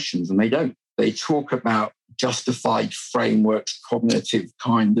emotions and they don't. They talk about justified frameworks, cognitive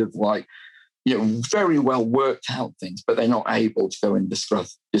kind of very well worked out things, but they're not able to go and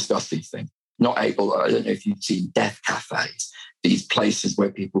discuss these things. Not able, I don't know if you've seen death cafes, these places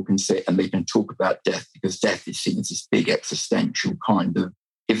where people can sit and they can talk about death, because death is seen as this big existential kind of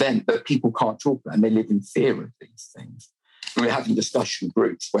event that people can't talk about, and they live in fear of these things. And we're having discussion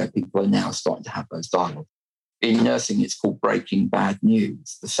groups where people are now starting to have those dialogues. In nursing, it's called breaking bad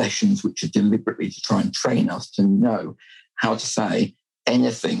news, the sessions which are deliberately to try and train us to know how to say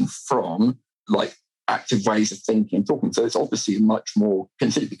anything from like active ways of thinking and talking. So it's obviously much more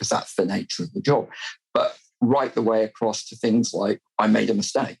considered because that's the nature of the job. But right the way across to things like, I made a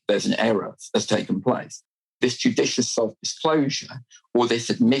mistake, there's an error that's taken place. This judicious self-disclosure or this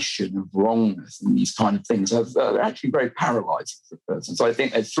admission of wrongness and these kind of things are actually very paralyzing for a person. So I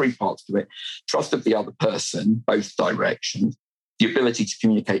think there's three parts to it. Trust of the other person, both directions, the ability to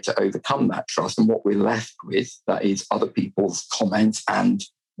communicate to overcome that trust, and what we're left with, that is other people's comments and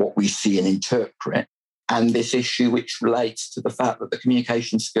what we see and interpret. And this issue which relates to the fact that the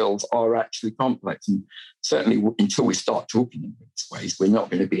communication skills are actually complex. And certainly until we start talking in these ways, we're not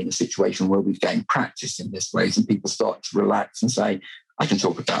going to be in a situation where we've gained practice in this ways and people start to relax and say, I can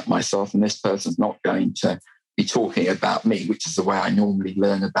talk about myself and this person's not going to be talking about me, which is the way I normally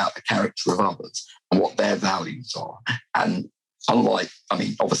learn about the character of others and what their values are. And unlike,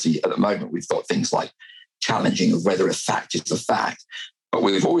 obviously at the moment we've got things like challenging of whether a fact is a fact, but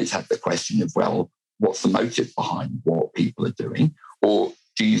we've always had the question of, well, what's the motive behind what people are doing? Or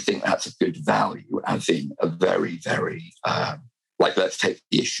do you think that's a good value, as in a very, very, let's take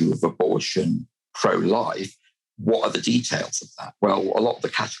the issue of abortion, pro-life. What are the details of that? Well, a lot of the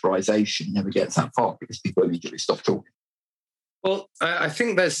categorization never gets that far because people immediately stop talking. Well, I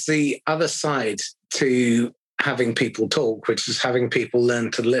think there's the other side to having people talk, which is having people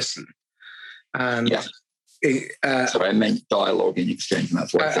learn to listen. And yeah. So I meant dialogue in exchange, and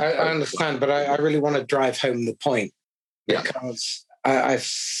that's what I understand, but I really want to drive home the point, because I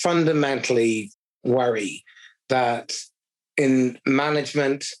fundamentally worry that in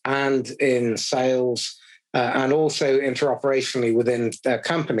management and in sales and also interoperationally within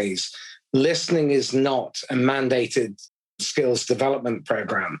companies, listening is not a mandated skills development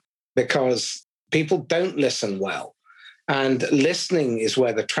program, because people don't listen well. And listening is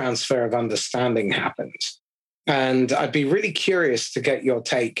where the transfer of understanding happens. And I'd be really curious to get your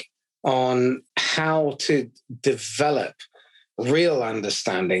take on how to develop real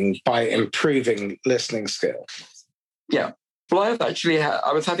understanding by improving listening skills. Yeah. Well,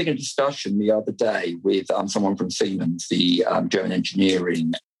 I was having a discussion the other day with someone from Siemens, the German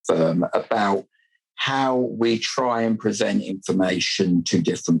engineering firm, about how we try and present information to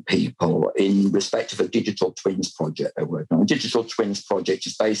different people in respect of a digital twins project they're working on. A digital twins project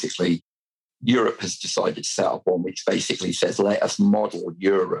is basically Europe has decided to set up one which basically says, let us model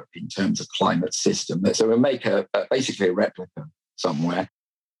Europe in terms of climate system. So we'll make basically a replica somewhere.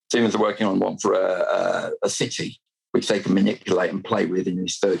 Siemens are working on one for a city, which they can manipulate and play with in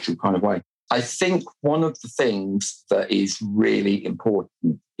this virtual kind of way. I think one of the things that is really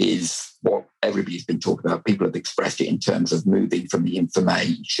important is what everybody's been talking about. People have expressed it in terms of moving from the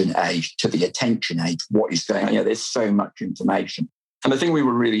information age to the attention age. What is going on? There's so much information. And the thing we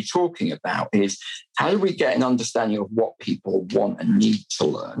were really talking about is how do we get an understanding of what people want and need to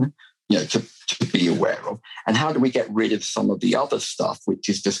learn, to be aware of, and how do we get rid of some of the other stuff which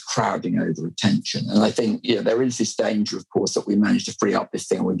is just crowding over attention? And I think there is this danger, of course, that we manage to free up this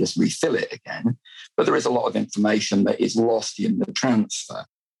thing and we just refill it again. But there is a lot of information that is lost in the transfer.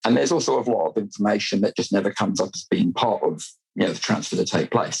 And there's also a lot of information that just never comes up as being part of the transfer to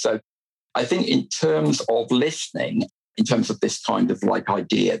take place. So I think in terms of listening, in terms of this kind of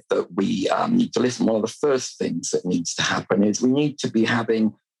idea that we need to listen, one of the first things that needs to happen is we need to be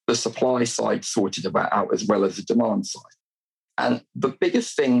having the supply side sorted out as well as the demand side. And the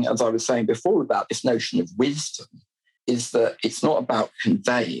biggest thing, as I was saying before, about this notion of wisdom is that it's not about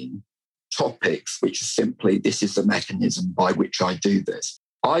conveying topics which are simply, this is the mechanism by which I do this.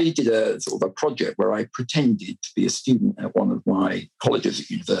 I did a sort of a project where I pretended to be a student at one of my colleges at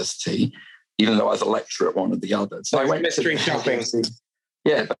university, even though I was a lecturer at one of the others. So I went mystery shopping.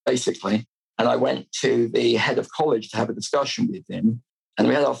 Yeah, basically. And I went to the head of college to have a discussion with him. And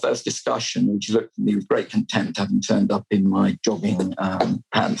we had our first discussion, which he looked at me with great contempt, having turned up in my jogging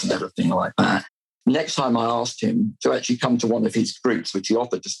pants and everything like that. Next time I asked him to actually come to one of his groups, which he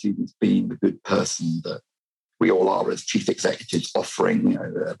offered to students, being the good person that we all are as chief executives, offering,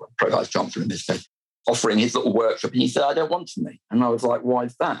 Pro Vice Chancellor in this case, offering his little workshop. And he said, I don't want to meet. And I was like, why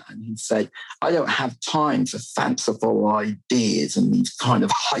is that? And he said, I don't have time for fanciful ideas and these kind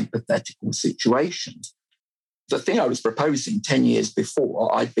of hypothetical situations. The thing I was proposing 10 years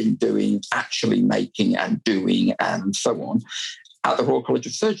before, I'd been doing, actually making and doing and so on at the Royal College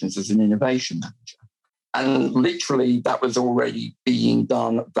of Surgeons as an innovation manager. And literally that was already being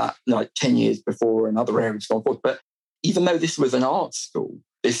done 10 years before in other areas going forward. But even though this was an art school,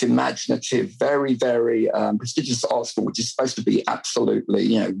 this imaginative, very, very prestigious art school, which is supposed to be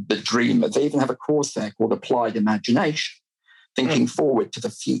absolutely, the dream. They even have a course there called Applied Imagination, thinking forward to the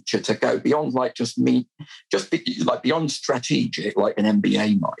future, to go beyond beyond strategic, like an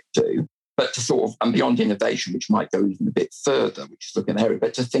MBA might do, but to and beyond innovation, which might go even a bit further, which is looking at area,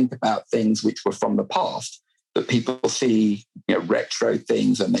 but to think about things which were from the past that people see, retro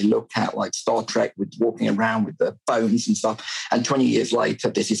things, and they look at like Star Trek with walking around with the phones and stuff. And 20 years later,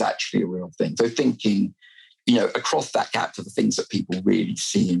 this is actually a real thing. So thinking, across that gap to the things that people really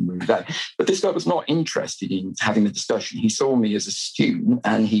see and move out. But this guy was not interested in having the discussion. He saw me as a student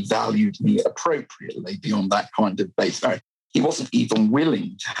and he valued me appropriately beyond that kind of base value. He wasn't even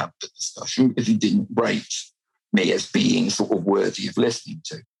willing to have the discussion because he didn't rate me as being sort of worthy of listening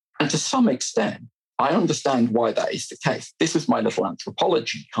to. And to some extent, I understand why that is the case. This was my little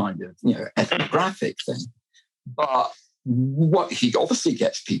anthropology kind of, ethnographic thing. But what he obviously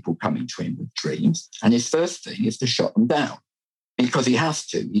gets people coming to him with dreams, and his first thing is to shut them down because he has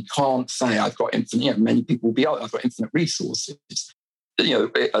to. He can't say, I've got infinite, many people will be, I've got infinite resources.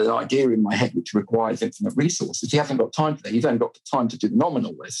 An idea in my head which requires infinite resources. He hasn't got time for that. He's only got the time to do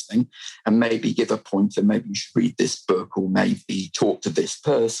nominal listening and maybe give a pointer, maybe you should read this book or maybe talk to this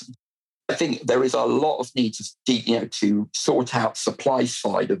person. I think there is a lot of need to sort out supply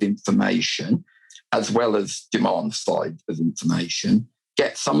side of information as well as demand side of information,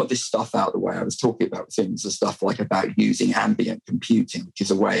 get some of this stuff out of the way. I was talking about things, the stuff like about using ambient computing, which is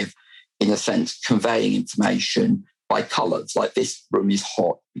a way of, in a sense, conveying information by colours. Like this room is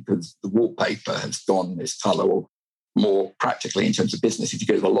hot because the wallpaper has gone this colour, or more practically in terms of business, if you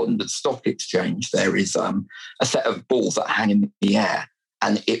go to the London Stock Exchange, there is a set of balls that hang in the air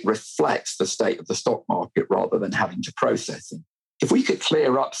and it reflects the state of the stock market rather than having to process it. If we could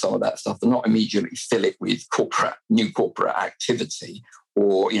clear up some of that stuff and not immediately fill it with new corporate activity,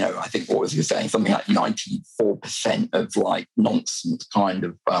 or, I think what was you saying, something like 94% of like nonsense kind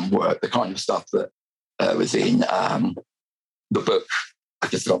of work, the kind of stuff that was in the book. I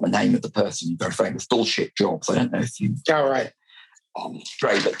just forgot the name of the person, very famous, Bullshit Jobs. I don't know if you... Oh,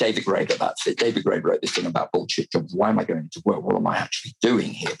 right. David Graeber, that's it. David Graeber wrote this thing about bullshit jobs. Why am I going into work? What am I actually doing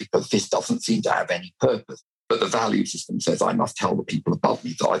here? Because this doesn't seem to have any purpose. But the value system says I must tell the people above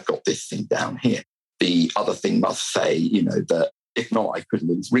me that I've got this thing down here. The other thing must say, that If not, I could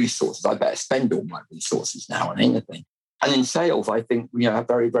lose resources. I better spend all my resources now on anything. And in sales, I think we have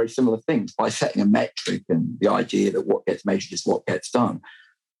very, very similar things. By setting a metric and the idea that what gets measured is what gets done,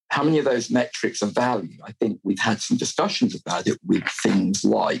 how many of those metrics are value? I think we've had some discussions about it with things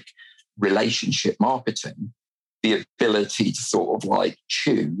like relationship marketing, the ability to sort of like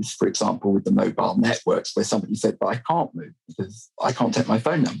choose, for example, with the mobile networks where somebody said, but I can't move because I can't take my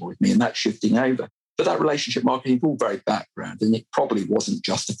phone number with me, and that's shifting over. But that relationship marketing is all very background, and it probably wasn't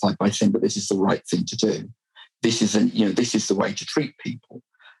justified by saying, but this is the right thing to do. This isn't, this is the way to treat people.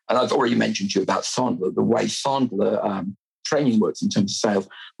 And I've already mentioned to you about Sandler, the way Sandler training works in terms of sales,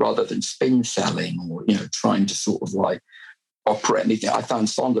 rather than spin selling or, trying to sort of like operate anything. I found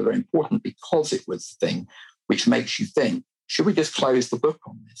Sandler very important because it was the thing which makes you think, should we just close the book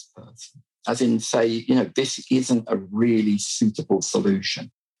on this person? As in say, this isn't a really suitable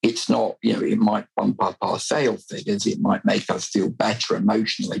solution. It's not, it might bump up our sales figures. It might make us feel better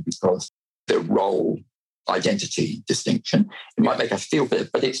emotionally because the role identity distinction, it might make us feel better,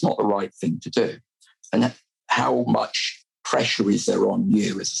 but it's not the right thing to do. And how much pressure is there on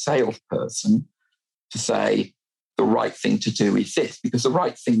you as a salesperson to say the right thing to do is this? Because the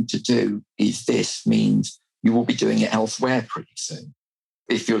right thing to do is this means you will be doing it elsewhere pretty soon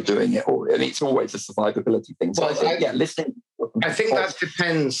if you're doing it. And it's always a survivability thing. So listening. I think that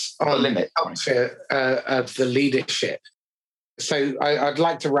depends on the culture of the leadership. So I'd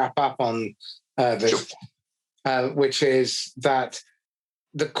like to wrap up on this, which is that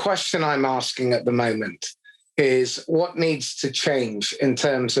the question I'm asking at the moment is what needs to change in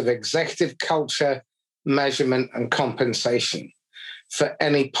terms of executive culture, measurement, and compensation for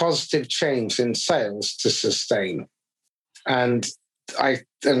any positive change in sales to sustain. And I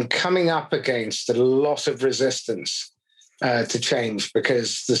am coming up against a lot of resistance to change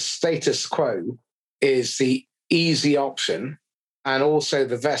because the status quo is the easy option, and also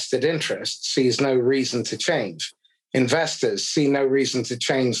the vested interest sees no reason to change. Investors see no reason to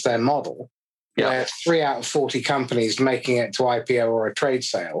change their model. Where 3 out of 40 companies making it to IPO or a trade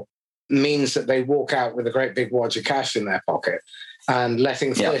sale means that they walk out with a great big wad of cash in their pocket, and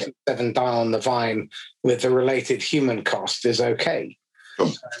letting 37 die on the vine with the related human cost is okay. Sure.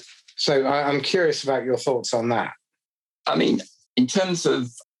 So I'm curious about your thoughts on that. I mean, in terms of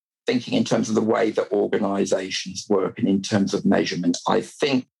thinking in terms of the way that organizations work and in terms of measurement, I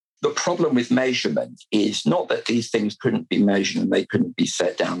think the problem with measurement is not that these things couldn't be measured and they couldn't be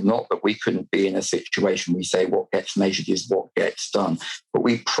set down, not that we couldn't be in a situation where we say what gets measured is what gets done, but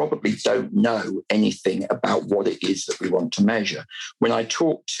we probably don't know anything about what it is that we want to measure. When I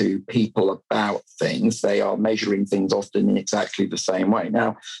talk to people about things, they are measuring things often in exactly the same way.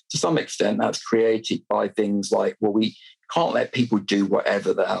 Now, to some extent, that's created by things like, well, we can't let people do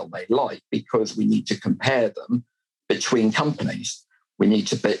whatever the hell they like because we need to compare them between companies. We need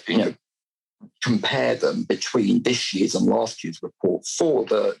to, compare them between this year's and last year's report for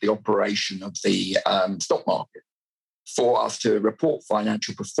the operation of the stock market, for us to report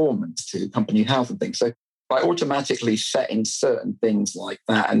financial performance to company health and things. So by automatically setting certain things like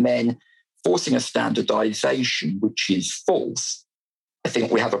that and then forcing a standardization, which is false, I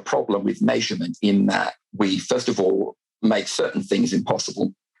think we have a problem with measurement in that we, first of all, make certain things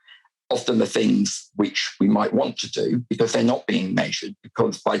impossible. Often the things which we might want to do because they're not being measured,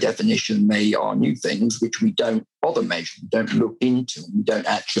 because by definition, they are new things which we don't bother measuring, don't look into, and we don't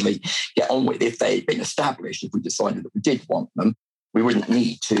actually get on with. If they'd been established, if we decided that we did want them, we wouldn't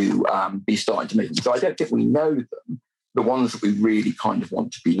need to be starting to measure them. So I don't think we know them, the ones that we really kind of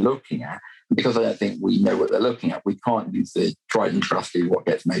want to be looking at. And because I don't think we know what they're looking at, we can't use the tried and trusted what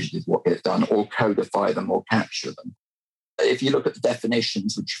gets measured is what gets done, or codify them or capture them. If you look at the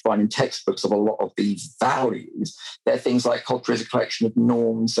definitions which you find in textbooks of a lot of these values, they're things like culture is a collection of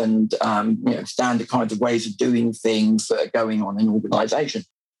norms and standard kinds of ways of doing things that are going on in an organization.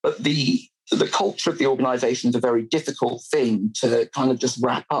 But the culture of the organization is a very difficult thing to kind of just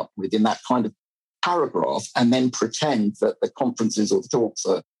wrap up with in that kind of paragraph and then pretend that the conferences or the talks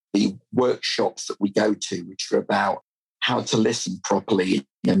are the workshops that we go to, which are about how to listen properly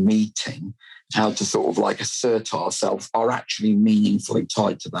in a meeting, how to sort of like assert ourselves, are actually meaningfully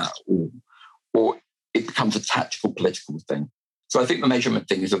tied to that, or it becomes a tactical political thing. So I think the measurement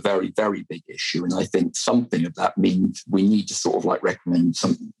thing is a very, very big issue. And I think something of that means we need to sort of like recognize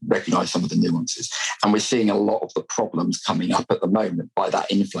some of the nuances. And we're seeing a lot of the problems coming up at the moment by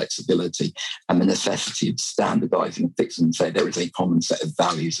that inflexibility and the necessity of standardizing and fixing and say there is a common set of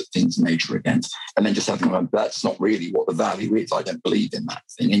values that things measure against. And then just having, that's not really what the value is. I don't believe in that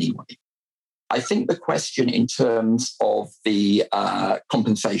thing anyway. I think the question in terms of the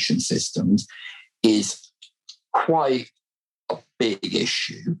compensation systems is quite a big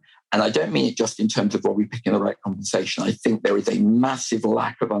issue. And I don't mean it just in terms of, we picking the right compensation. I think there is a massive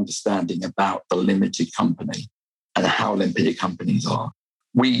lack of understanding about the limited company and how limited companies are.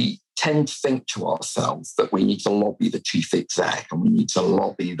 We tend to think to ourselves that we need to lobby the chief exec and we need to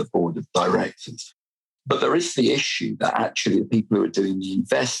lobby the board of directors. But there is the issue that actually the people who are doing the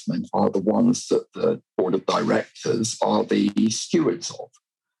investment are the ones that the board of directors are the stewards of.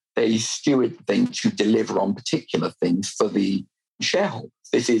 They steward things to deliver on particular things for the shareholders.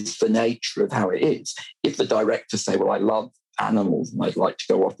 This is the nature of how it is. If the directors say, I love animals and I'd like to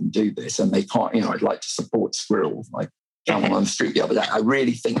go off and do this, and they can't, I'd like to support squirrels. I found one on the street the other day. I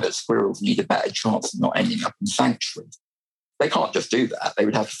really think that squirrels need a better chance of not ending up in sanctuaries. They can't just do that. They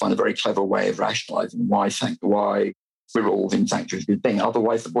would have to find a very clever way of rationalising why squirrels in sanctuaries is a good thing.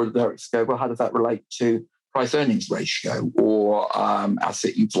 Otherwise, the board of directors go, how does that relate to price-earnings ratio or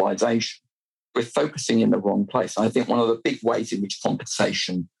asset utilisation? We're focusing in the wrong place. I think one of the big ways in which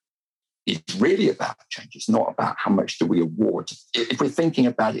compensation is really about change. It's not about how much do we award. If we're thinking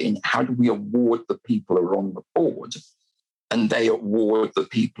about it in how do we award the people who are on the board, and they award the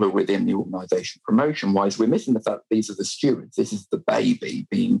people who are within the organisation promotion-wise, we're missing the fact that these are the stewards. This is the baby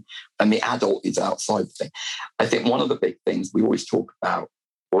and the adult is outside the thing. I think one of the big things we always talk about,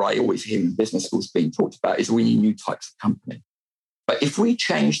 or I always hear in business schools being talked about, is we need new types of company. But if we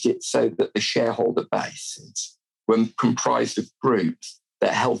changed it so that the shareholder bases were comprised of groups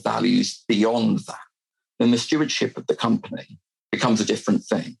that held values beyond that, then the stewardship of the company becomes a different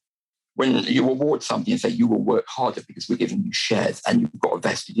thing. When you award something and say you will work harder because we're giving you shares and you've got a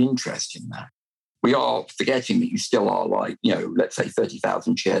vested interest in that, we are forgetting that you still are let's say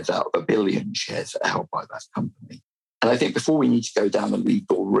 30,000 shares out of 1 billion shares that are held by that company. And I think before we need to go down the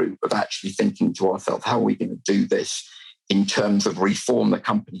legal route of actually thinking to ourselves, how are we going to do this in terms of reform the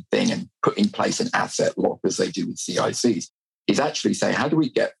company thing and put in place an asset lock as they do with CICs, is actually say, how do we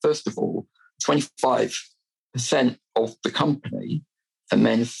get, first of all, 25% of the company and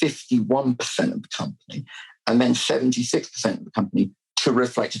then 51% of the company, and then 76% of the company to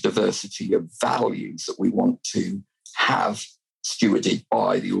reflect a diversity of values that we want to have stewarded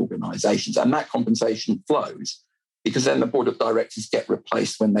by the organisations. And that compensation flows because then the board of directors get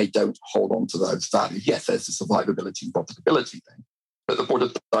replaced when they don't hold on to those values. Yes, there's the survivability and profitability thing, but the board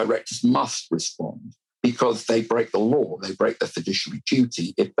of directors must respond because they break the law, they break their fiduciary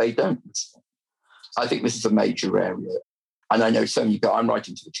duty if they don't respond. I think this is a major area. And I know so many go, I'm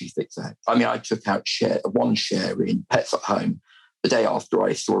writing to the chief exec. I took out one share in Pets at Home the day after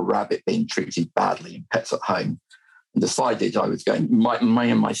I saw a rabbit being treated badly in Pets at Home and decided I was going.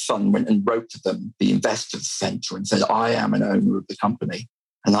 My son went and wrote to them, the investors centre, and said, I am an owner of the company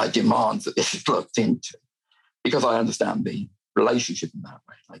and I demand that this is looked into because I understand the relationship in that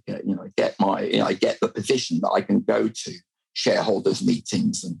way. I get the position that I can go to shareholders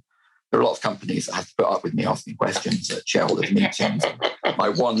meetings, and there are a lot of companies that have to put up with me asking questions at shareholders meetings. My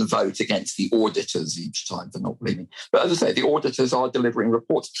one vote against the auditors each time for not believing. But as I say, the auditors are delivering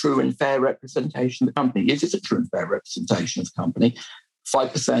reports, true and fair representation of the company. Is it a true and fair representation of the company?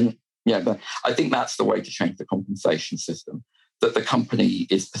 5%, but I think that's the way to change the compensation system, that the company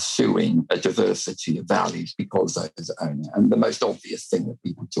is pursuing a diversity of values because there's an owner. And the most obvious thing that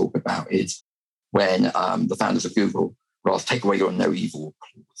people talk about is when the founders of Google were asked, take away your no evil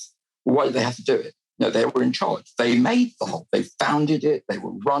clause. Why did they have to do it? They were in charge. They made they founded it, they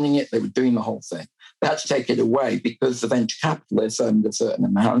were running it, they were doing the whole thing. They had to take it away because the venture capitalists owned a certain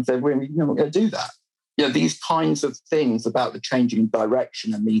amount and said, we're not going to do that. These kinds of things about the changing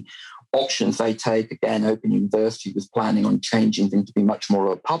direction and the options they take. Again, Open University was planning on changing things to be much more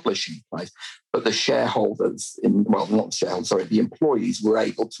of a publishing place, but the shareholders, the employees were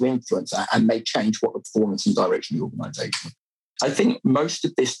able to influence that and they changed what the performance and direction of the organisation. I think most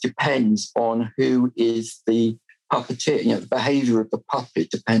of this depends on who is the puppeteer. The behaviour of the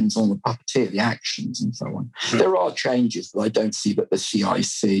puppet depends on the puppeteer, the actions and so on. Mm-hmm. There are changes, but I don't see that the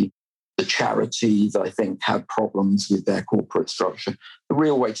CIC, the charities, I think, have problems with their corporate structure. The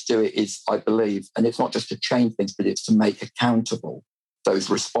real way to do it is, I believe, and it's not just to change things, but it's to make accountable those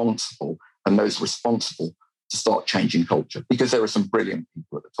responsible and those responsible to start changing culture, because there are some brilliant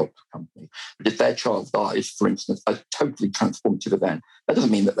people at the top of the company. But if their child dies, for instance, a totally transformative event, that doesn't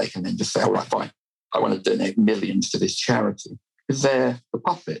mean that they can then just say, all right, fine, I want to donate millions to this charity, because they're the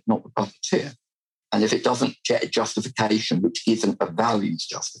puppet, not the puppeteer. And if it doesn't get a justification, which isn't a values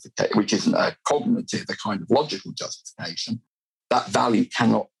justification, which isn't a cognitive, a kind of logical justification, that value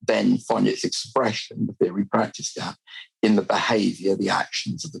cannot then find its expression, the theory practice gap, in the behaviour, the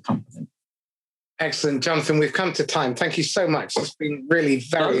actions of the company. Excellent, Jonathan. We've come to time. Thank you so much. It's been really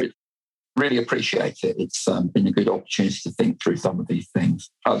very Really appreciate it. It's been a good opportunity to think through some of these things.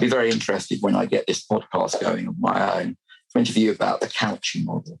 I'll be very interested when I get this podcast going of my own to interview about the Cauchy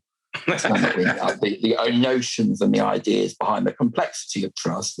model. The own notions and the ideas behind the complexity of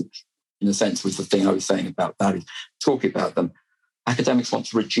trust, which in a sense was the thing I was saying about values, talking about them. Academics want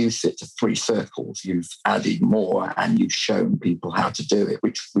to reduce it to 3 circles. You've added more and you've shown people how to do it,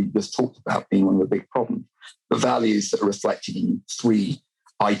 which we just talked about being one of the big problems. The values that are reflected in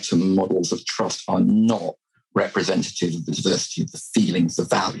 3-item models of trust are not representative of the diversity of the feelings, the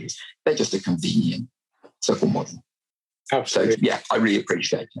values. They're just a convenient circle model. Absolutely. So, yeah, I really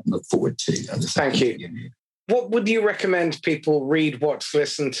appreciate it and look forward to it. Thank you. What would you recommend people read, watch,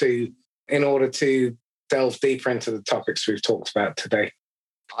 listen to in order to delve deeper into the topics we've talked about today?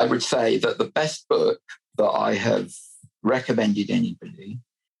 I would say that the best book that I have recommended anybody,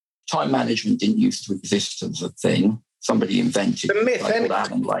 time management didn't used to exist as a thing. Somebody invented the myth.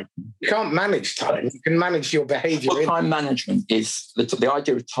 Alan Layken. You can't manage time. You can manage your behavior. Well, time management is the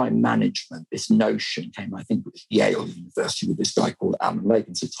idea of time management. This notion came, I think, it was Yale University with this guy called Alan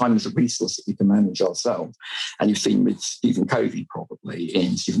Layken. So time is a resource that we can manage ourselves. And you've seen with Stephen Covey, probably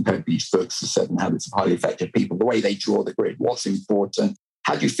in Stephen Covey's books, The 7 Habits of Highly Effective People, the way they draw the grid, what's important.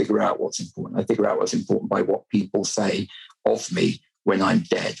 How do you figure out what's important? I figure out what's important by what people say of me when I'm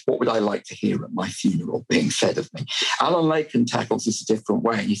dead. What would I like to hear at my funeral being said of me? Alan Layken tackles this a different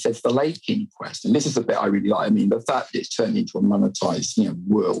way. He says the Layken quest, and this is the bit I really like. I mean, the fact that it's turned into a monetized,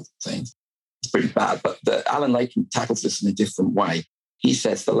 world thing, it's pretty bad. But Alan Layken tackles this in a different way. He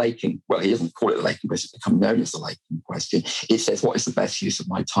says the Layken, well, he doesn't call it the Layken question, it's become known as the Layken question. It says, what is the best use of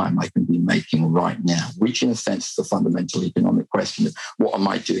my time I can be making right now? Which in a sense is the fundamental economic question of what am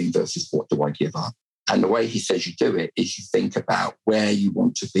I doing versus what do I give up? And the way he says you do it is you think about where you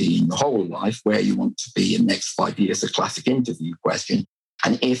want to be in your whole life, where you want to be in the next 5 years, a classic interview question.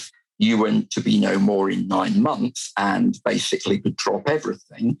 And if you were to be no more in 9 months and basically could drop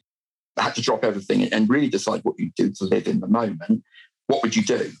everything, had to drop everything and really decide what you do to live in the moment, what would you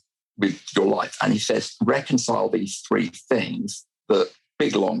do with your life? And he says, reconcile these 3 things, the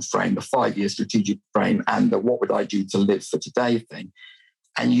big long frame, the 5-year strategic frame, and the what would I do to live for today thing.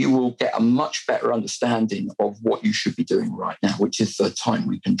 And you will get a much better understanding of what you should be doing right now, which is the time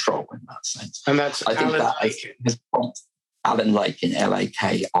we control in that sense. And that's Alan Layken. Alan Layken,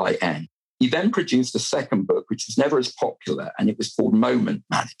 L-A-K-I-N. He then produced a second book, which was never as popular, and it was called Moment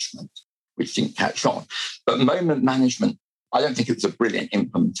Management, which didn't catch on. But Moment Management, I don't think it was a brilliant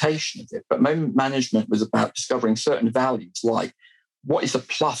implementation of it, but Moment Management was about discovering certain values, like what is a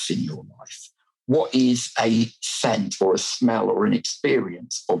plus in your life? What is a scent or a smell or an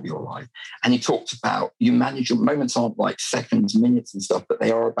experience of your life? And he talked about you manage your moments aren't like seconds, minutes and stuff, but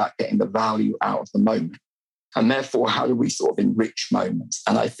they are about getting the value out of the moment. And therefore, how do we sort of enrich moments?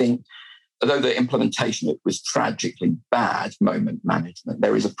 And I think, although the implementation of it was tragically bad, moment management,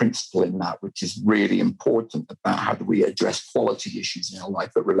 there is a principle in that which is really important about how do we address quality issues in our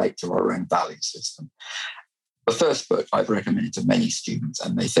life that relate to our own value system. The first book I've recommended to many students,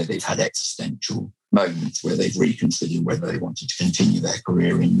 and they said they've had existential moments where they've reconsidered whether they wanted to continue their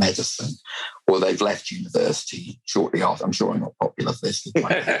career in medicine or they've left university shortly after. I'm sure I'm not popular for this with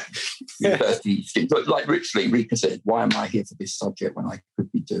my university students, but like literally reconsidered, why am I here for this subject when I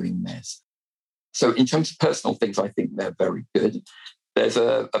could be doing this? So in terms of personal things, I think they're very good. There's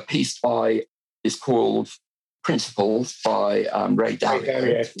a piece it's called Principles by Ray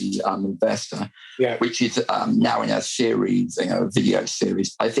Dalio, the investor, which is now in a series, a video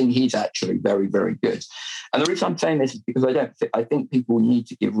series. I think he's actually very, very good. And the reason I'm saying this is because I think people need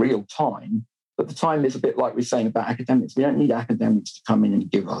to give real time, but the time is a bit like we're saying about academics. We don't need academics to come in and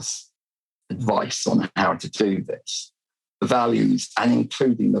give us advice on how to do this. The values, and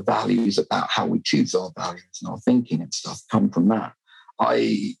including the values about how we choose our values and our thinking and stuff, come from that.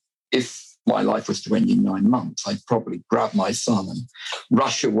 If my life was to end in 9 months, I'd probably grab my son and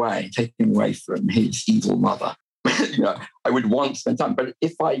rush away, take him away from his evil mother. I would want to spend time. But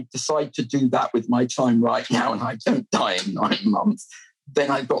if I decide to do that with my time right now and I don't die in 9 months,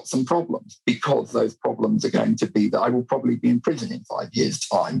 then I've got some problems, because those problems are going to be that I will probably be in prison in 5 years'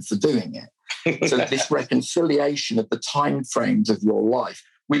 time for doing it. So this reconciliation of the time frames of your life,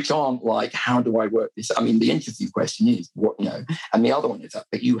 which aren't like, how do I work this? I mean, the interview question is, and the other one is that,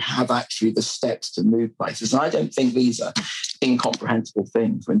 but you have actually the steps to move places. And I don't think these are incomprehensible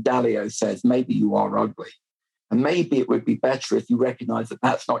things. When Dalio says, maybe you are ugly, and maybe it would be better if you recognize that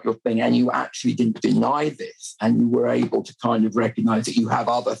that's not your thing and you actually didn't deny this and you were able to kind of recognize that you have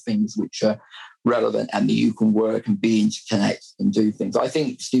other things which are relevant and that you can work and be interconnected and do things. I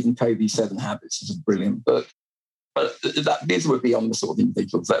think Stephen Covey's 7 Habits is a brilliant book. But these would be on the sort of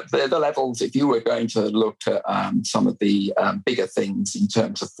individuals. They're the levels, if you were going to look at some of the bigger things in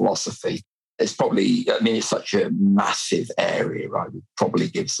terms of philosophy, it's probably, it's such a massive area. I would probably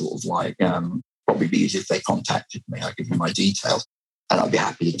give sort of like, probably be easy if they contacted me. I'd give them my details and I'd be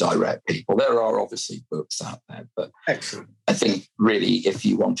happy to direct people. There are obviously books out there, but excellent. I think really if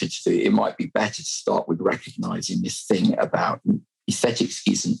you wanted to, it might be better to start with recognizing this thing about aesthetics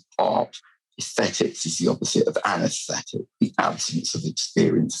isn't art. Aesthetics is the opposite of anesthetic, the absence of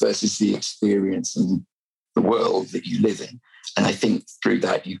experience versus the experience and the world that you live in. And I think through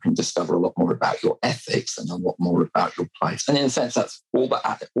that, you can discover a lot more about your ethics and a lot more about your place. And in a sense, that's all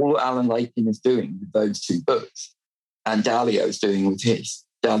that Alan Lakin is doing with those two books. And Dalio is doing with his.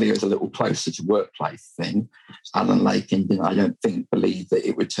 Dalio is a little closer to workplace thing. Alan Lakin, I don't think, believed that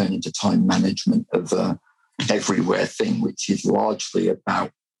it would turn into time management of a everywhere thing, which is largely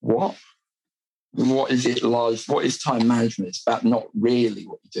about what? What is it large? What is time management? It's about not really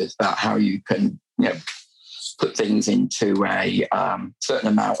what you do. It's about how you can, put things into a certain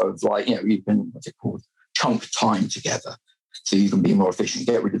amount of you can, what's it called? Chunk time together so you can be more efficient,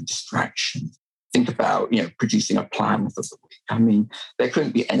 get rid of distraction. Think about, producing a plan for the week. I mean, there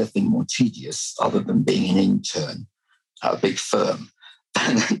couldn't be anything more tedious other than being an intern at a big firm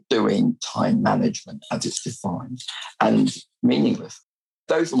than doing time management as it's defined and meaningless.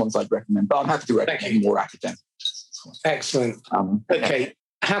 Those are the ones I'd recommend, but I'm happy to recommend more academics. Excellent. Okay.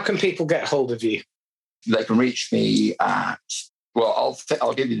 How can people get hold of you? They can reach me at, I'll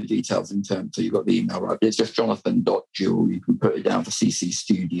give you the details in terms, so you've got the email, right? It's just jonathan.jewell. You can put it down for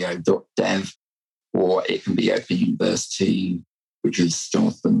ccstudio.dev, or it can be Open University, which is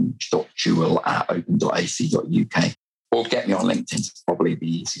jonathan.jewell@open.ac.uk. Or get me on LinkedIn. It's probably the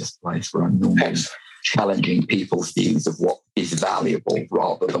easiest place where I'm normally challenging people's views of what is valuable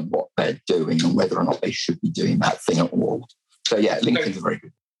rather than what they're doing and whether or not they should be doing that thing at all. So yeah, LinkedIn's very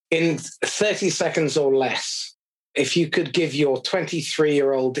good. In 30 seconds or less, if you could give your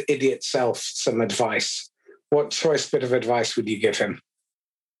 23-year-old idiot self some advice, what choice bit of advice would you give him?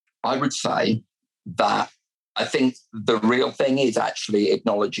 I would say that I think the real thing is actually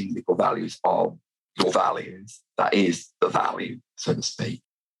acknowledging the values of your values. That is the value, so to speak.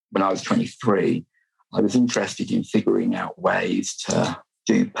 When I was 23, I was interested in figuring out ways to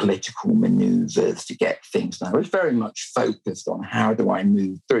do political maneuvers to get things done. I was very much focused on how do I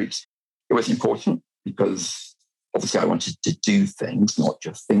move through. It was important because obviously I wanted to do things, not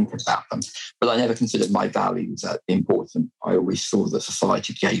just think about them. But I never considered my values as important. I always saw that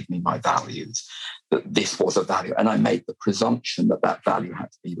society gave me my values, that this was a value. And I made the presumption that that value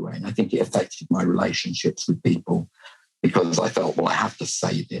had to be the way. And I think it affected my relationships with people because I felt, I have to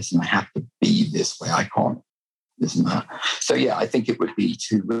say this and I have to be this way. I can't. Isn't that? So, yeah, I think it would be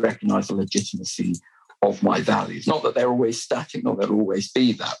to recognize the legitimacy of my values. Not that they're always static, not that they'll always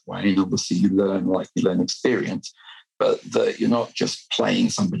be that way. And obviously you learn experience, but that you're not just playing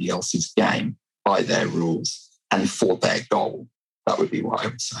somebody else's game by their rules and for their goal. That would be what I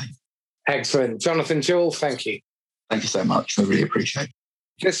would say. Excellent. Jonathan Jewell, thank you. Thank you so much. I really appreciate it.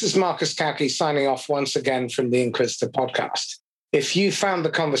 This is Marcus Cauchi signing off once again from the Inquisitor podcast. If you found the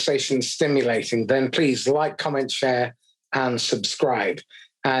conversation stimulating, then please like, comment, share, and subscribe.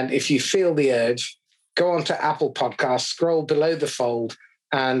 And if you feel the urge, go on to Apple Podcasts, scroll below the fold,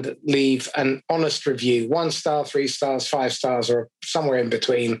 and leave an honest review. 1 star, 3 stars, 5 stars, or somewhere in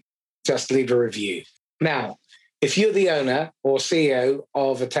between. Just leave a review. Now, if you're the owner or CEO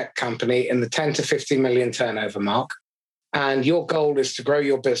of a tech company in the 10 to 50 million turnover mark, and your goal is to grow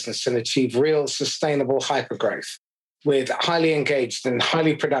your business and achieve real sustainable hypergrowth, with highly engaged and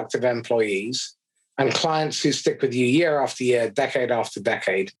highly productive employees and clients who stick with you year after year, decade after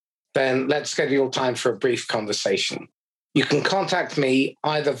decade, then let's schedule time for a brief conversation. You can contact me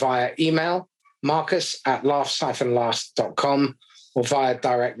either via email, marcus@laughs-last.com, or via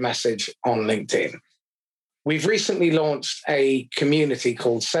direct message on LinkedIn. We've recently launched a community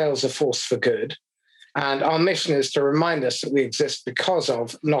called Sales: A Force for Good, and our mission is to remind us that we exist because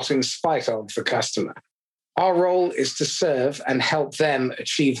of, not in spite of, the customer. Our role is to serve and help them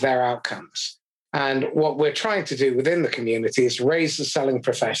achieve their outcomes. And what we're trying to do within the community is raise the selling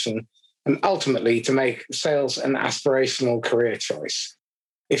profession and ultimately to make sales an aspirational career choice.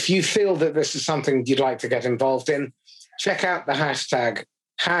 If you feel that this is something you'd like to get involved in, check out the hashtag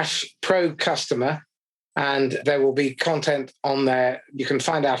 #ProCustomer, and there will be content on there. You can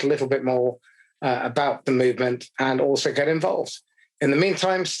find out a little bit more about the movement and also get involved. In the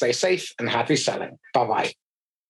meantime, stay safe and happy selling. Bye-bye.